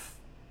have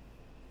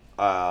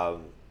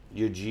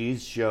your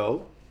G's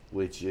show,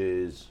 which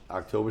is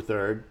October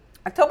 3rd.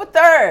 October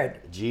 3rd.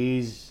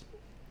 G's,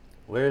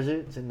 where is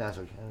it? It's in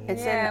Nassau County.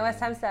 It's in West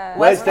Hempstead.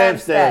 West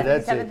Hempstead,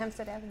 that's 7 it.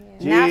 Hempstead Avenue.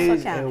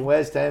 G's in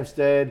West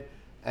Hempstead.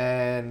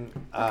 And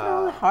look at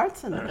all the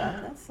hearts in the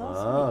back. That's so sweet.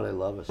 Oh, they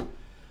love us.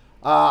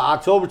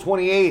 October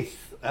 28th. Is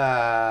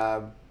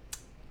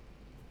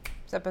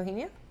that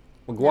Bohemia?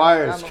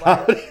 McGuire's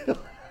Comedy.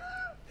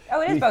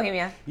 Oh, it is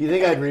Bohemia. You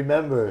think I'd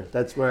remember?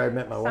 That's where I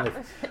met my wife.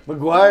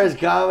 McGuire's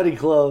Comedy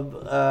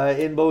Club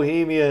in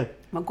Bohemia.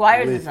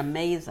 McGuire's is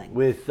amazing.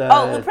 With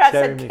Lou Pratt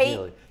Terry said Kate.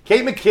 McNeely.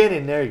 Kate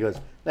McKinnon. There he goes.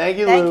 Thank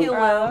you, Thank Lou. you, Lou.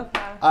 Oh, okay.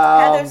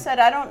 Heather said,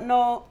 I don't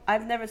know.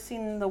 I've never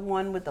seen the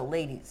one with the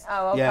ladies.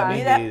 Oh, okay. Yeah, me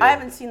You neither. I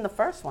haven't seen the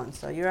first one,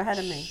 so you're ahead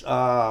of me.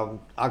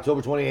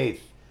 October 28th,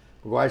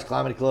 McGuire's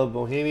Comedy Club,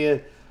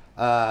 Bohemia.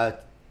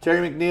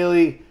 Terry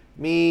McNeely,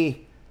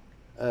 me,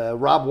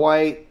 Rob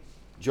White,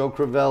 Joe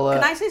Cravella.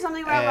 Can I say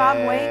something about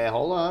Rob White?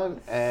 Hold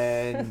on.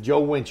 And Joe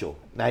Winchell.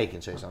 Now you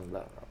can say something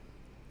about Rob.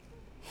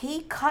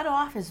 He cut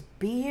off his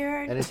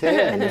beard And his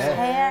hair. and his yeah.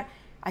 hair.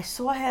 I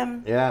saw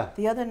him Yeah.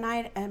 the other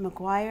night at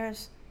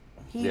McGuire's.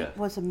 He Yeah.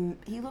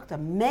 he looked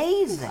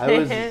amazing.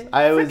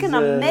 I was Freaking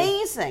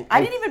amazing.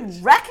 I didn't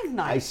even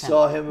recognize him. I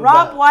saw him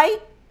Rob about-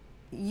 White,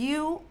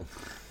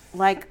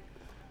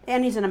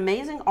 and he's an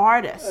amazing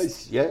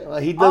artist. Yeah,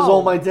 he does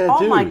all my tattoos.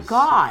 Oh my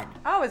God.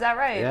 Oh, is that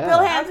right? Yeah. Bill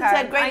Hansen Okay.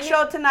 said, great I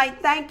show tonight.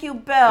 Thank you,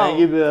 Bill. Thank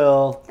you,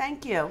 Bill.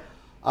 Thank you.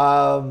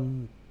 I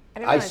didn't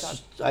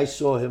realize that. I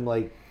saw him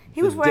like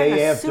He was the wearing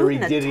day a after suit he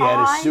and a did. He had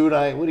tie. a suit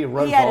on. What do you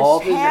run He for had his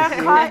office?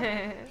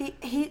 hair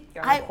cut.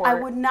 You're on I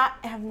court. would not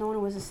have known it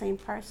was the same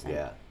person.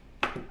 Yeah.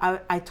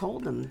 I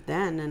told him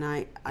then, and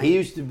I He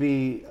used to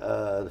be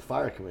the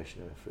fire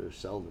commissioner for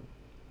Selden.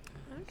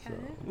 Okay.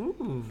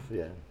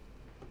 Yeah.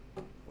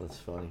 That's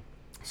funny.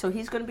 so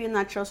he's going to be in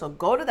that show. So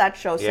go to that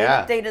show. Say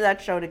Yeah. the date of that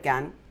show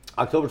again.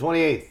 October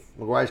 28th,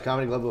 McGuire's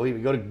Comedy Club.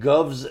 Go to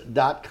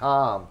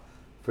govs.com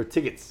for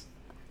tickets.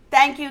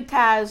 Thank you,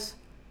 Taz.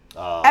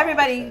 Oh,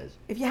 Everybody, Taz.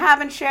 if you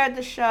haven't shared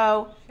the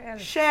show,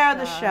 share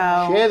the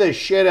show. Share the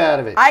shit out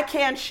of it. I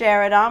can't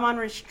share it. I'm on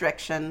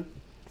restriction.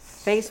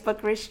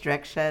 Facebook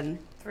restriction.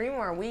 3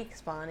 more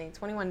weeks, Bonnie.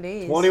 21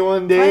 days.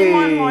 21 days.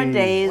 21 more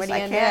days. What are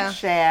you I gonna can't do?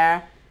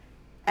 share.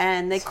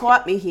 And they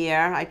caught me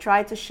here. I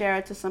tried to share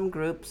it to some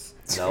groups.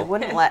 They Nope.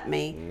 wouldn't let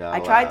me. Not I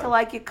tried to allowed.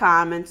 like your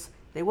comments.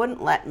 They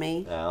wouldn't let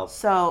me. Nope.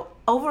 So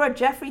over a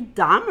Jeffrey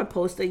Dahmer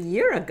post a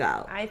year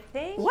ago. I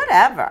think.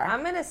 Whatever.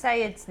 I'm going to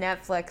say it's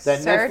Netflix.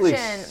 That Searching.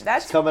 Netflix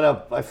That's is coming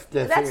up.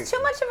 That's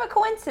too much of a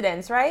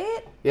coincidence,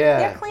 right? Yeah.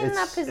 They're cleaning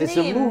up his it's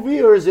name. a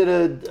movie or is it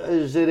a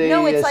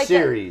No, it's like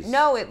series?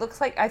 no, it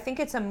looks like I think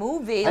it's a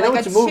movie. I know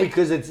like it's a movie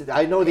because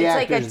I know the it's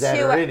actors like a that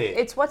two, are in it.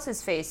 It's what's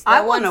his face?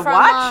 I The one wanna from,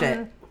 watch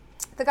it.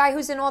 The guy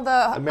who's in all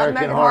the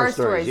American Horror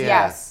Stories, yeah.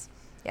 Yes.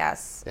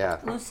 Yes. Yeah.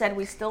 Who said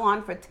we still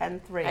on for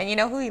 10-3? And you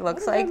know who he looks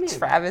does that like? mean?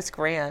 Travis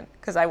Grant.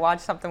 Because I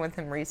watched something with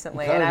him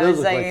recently, Kinda and I does was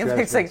look like, like he Travis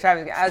looks like Grant.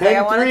 Travis Grant. I was like,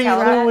 I want to 10-3,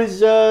 tell Lou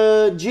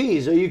him. is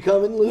G's. Are you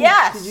coming, Lou?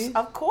 Yes, To G's?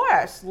 of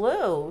course,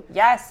 Lou.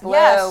 Yes, Lou.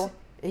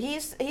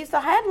 Yes, he's the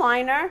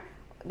headliner.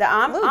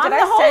 I'm Lou, the did I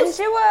host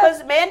send you a-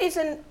 because Mandy's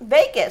in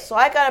Vegas, so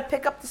I gotta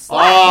pick up the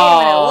slack.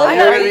 Oh, Wait a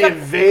minute, I Lou. you're gotta, in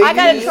Vegas? I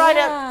gotta try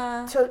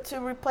Yeah.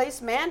 to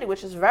replace Mandy,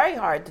 which is very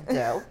hard to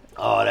do.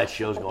 Oh, that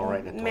show's going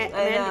right in the Ma- toilet.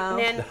 I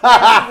Mandy, know.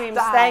 Nancy Weems,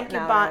 Stop. thank you,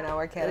 No, Bonnie. no,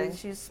 we're kidding.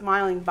 She's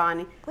smiling,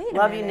 Bonnie. Wait a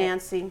Love you, minute.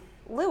 Nancy.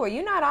 Lou, are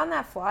you not on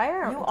that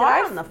flyer? You Did are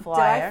I, on the Did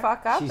flyer. I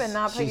fuck up and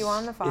not put you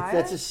on the flyer?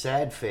 That's a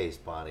sad face,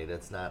 Bonnie.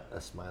 That's not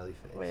a smiley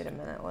face. Wait a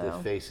minute, The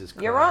Lou. face is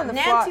You're crying. on the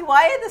Nancy, fly-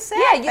 why are the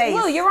sad Yeah, face?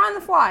 Lou, you're on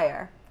the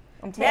flyer.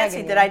 I'm tagging Nancy,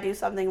 you. did I do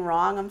something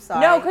wrong? I'm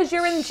sorry. No, because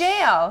you're in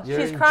jail.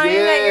 You're She's in crying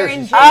jail. that you're in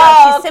She's- jail.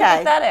 Oh, She's okay.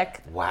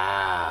 sympathetic.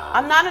 Wow.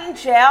 I'm not in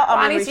jail.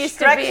 I'm Bonnie's in used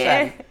to being.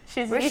 restriction. She's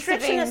used to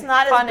Restriction being is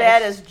not punished. as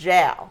bad as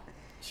jail.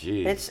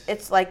 Jeez.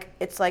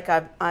 It's like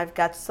I've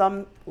got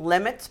some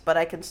limits, but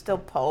I can still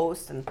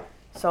post, and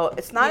so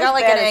it's not You got as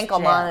like bad an as ankle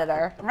jail.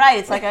 monitor. Right,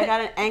 it's like I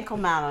got an ankle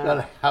monitor. Got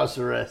a house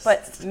arrest.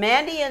 But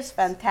Mandy is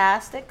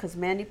fantastic because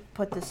Mandy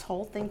put this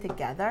whole thing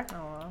together,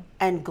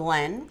 and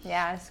Glenn,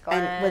 Yes,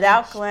 Glenn. and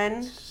without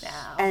Glenn, No.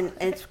 and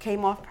it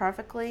came off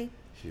perfectly.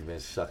 She's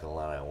been sucking a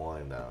lot of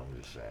wine down.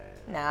 I'm just saying.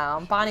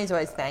 No, Bonnie's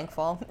always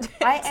thankful.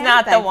 I It's am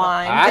not the thankful.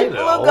 wine. I Blue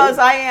know. goes,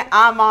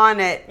 I'm on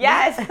it.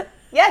 Yes.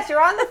 Yes,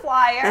 you're on the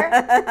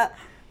flyer.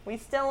 We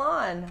still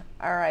on.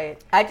 All right.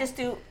 I just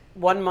do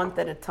 1 month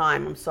at a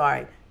time. I'm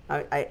sorry.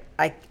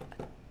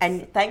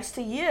 And thanks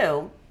to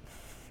you,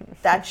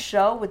 that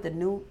show with the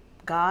new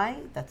guy,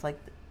 that's like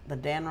the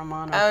Dan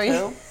Romano Oh, too.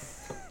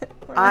 yeah.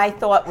 I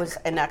thought was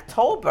in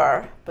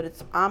October, but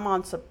I'm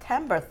on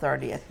September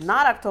 30th,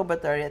 not October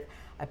 30th.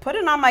 I put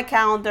it on my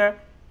calendar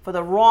for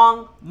the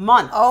wrong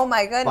month. Oh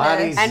my goodness.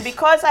 Bonnie's- And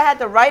because I had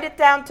to write it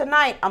down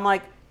tonight, I'm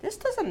like, this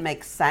doesn't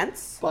make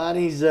sense.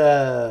 Bonnie's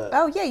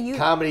Oh yeah, you.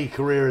 comedy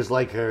career is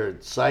like her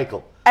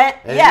cycle. And,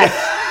 yes,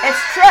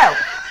 it's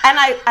true.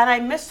 And I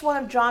missed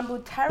one of John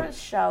Butera's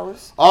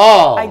shows.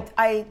 Oh.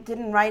 I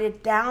didn't write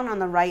it down on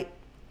the right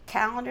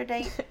calendar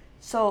date,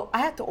 so I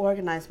have to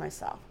organize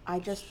myself. I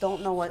just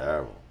don't know what.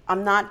 Terrible.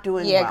 I'm not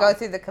doing Yeah, well. go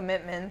through the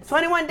commitments.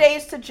 21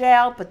 days to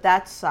jail, but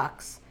that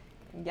sucks.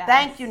 Yes.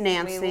 Thank you,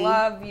 Nancy. We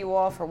love you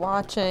all for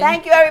watching.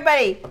 Thank you,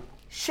 everybody.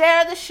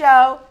 Share the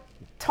show.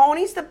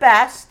 Tony's the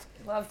best.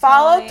 Love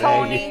Follow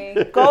Tony.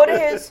 Tony. Go to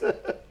his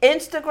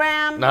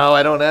Instagram. No,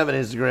 I don't have an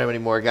Instagram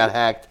anymore. It got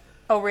hacked.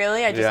 Oh,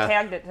 really? I just Yeah.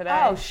 tagged it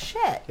today. Oh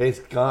shit. It's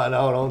gone.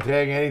 No, don't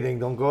tag anything.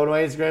 Don't go to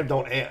my Instagram.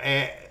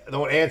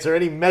 Don't answer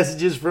any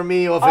messages from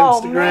me off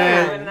Instagram.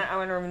 man. I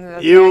want to remember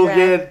that. You'll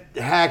get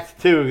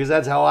hacked too, because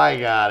that's how I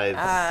got it.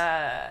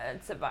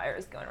 It's a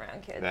virus going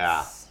around, kids.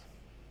 Yeah.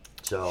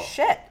 So.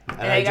 Shit. And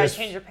now you gotta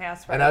change your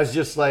password. And I was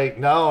just like,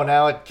 no.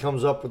 Now it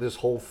comes up with this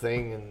whole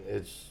thing, and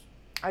it's.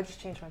 I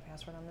just changed my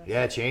password on this.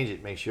 Yeah, change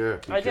it. Make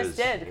sure. I just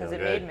did because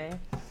it made me.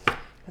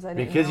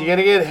 Because you're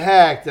gonna get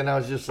hacked, and I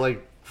was just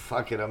like,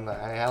 fuck it.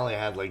 I only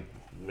had like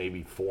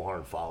maybe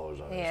 400 followers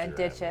on Instagram. Yeah,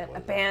 ditch it.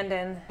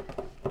 Abandon.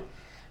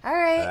 All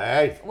right. All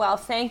right. Well,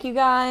 thank you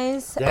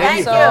guys.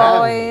 Thank As you.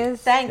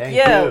 always. Thank Thank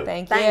you. you.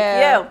 Thank Thank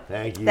you. you.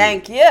 Thank you.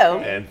 Thank you.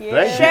 And you.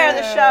 thank you. Share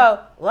the show.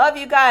 Love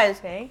you guys.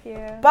 Thank you.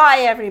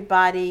 Bye,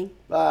 everybody.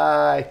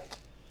 Bye.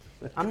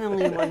 I'm the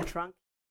only one drunk.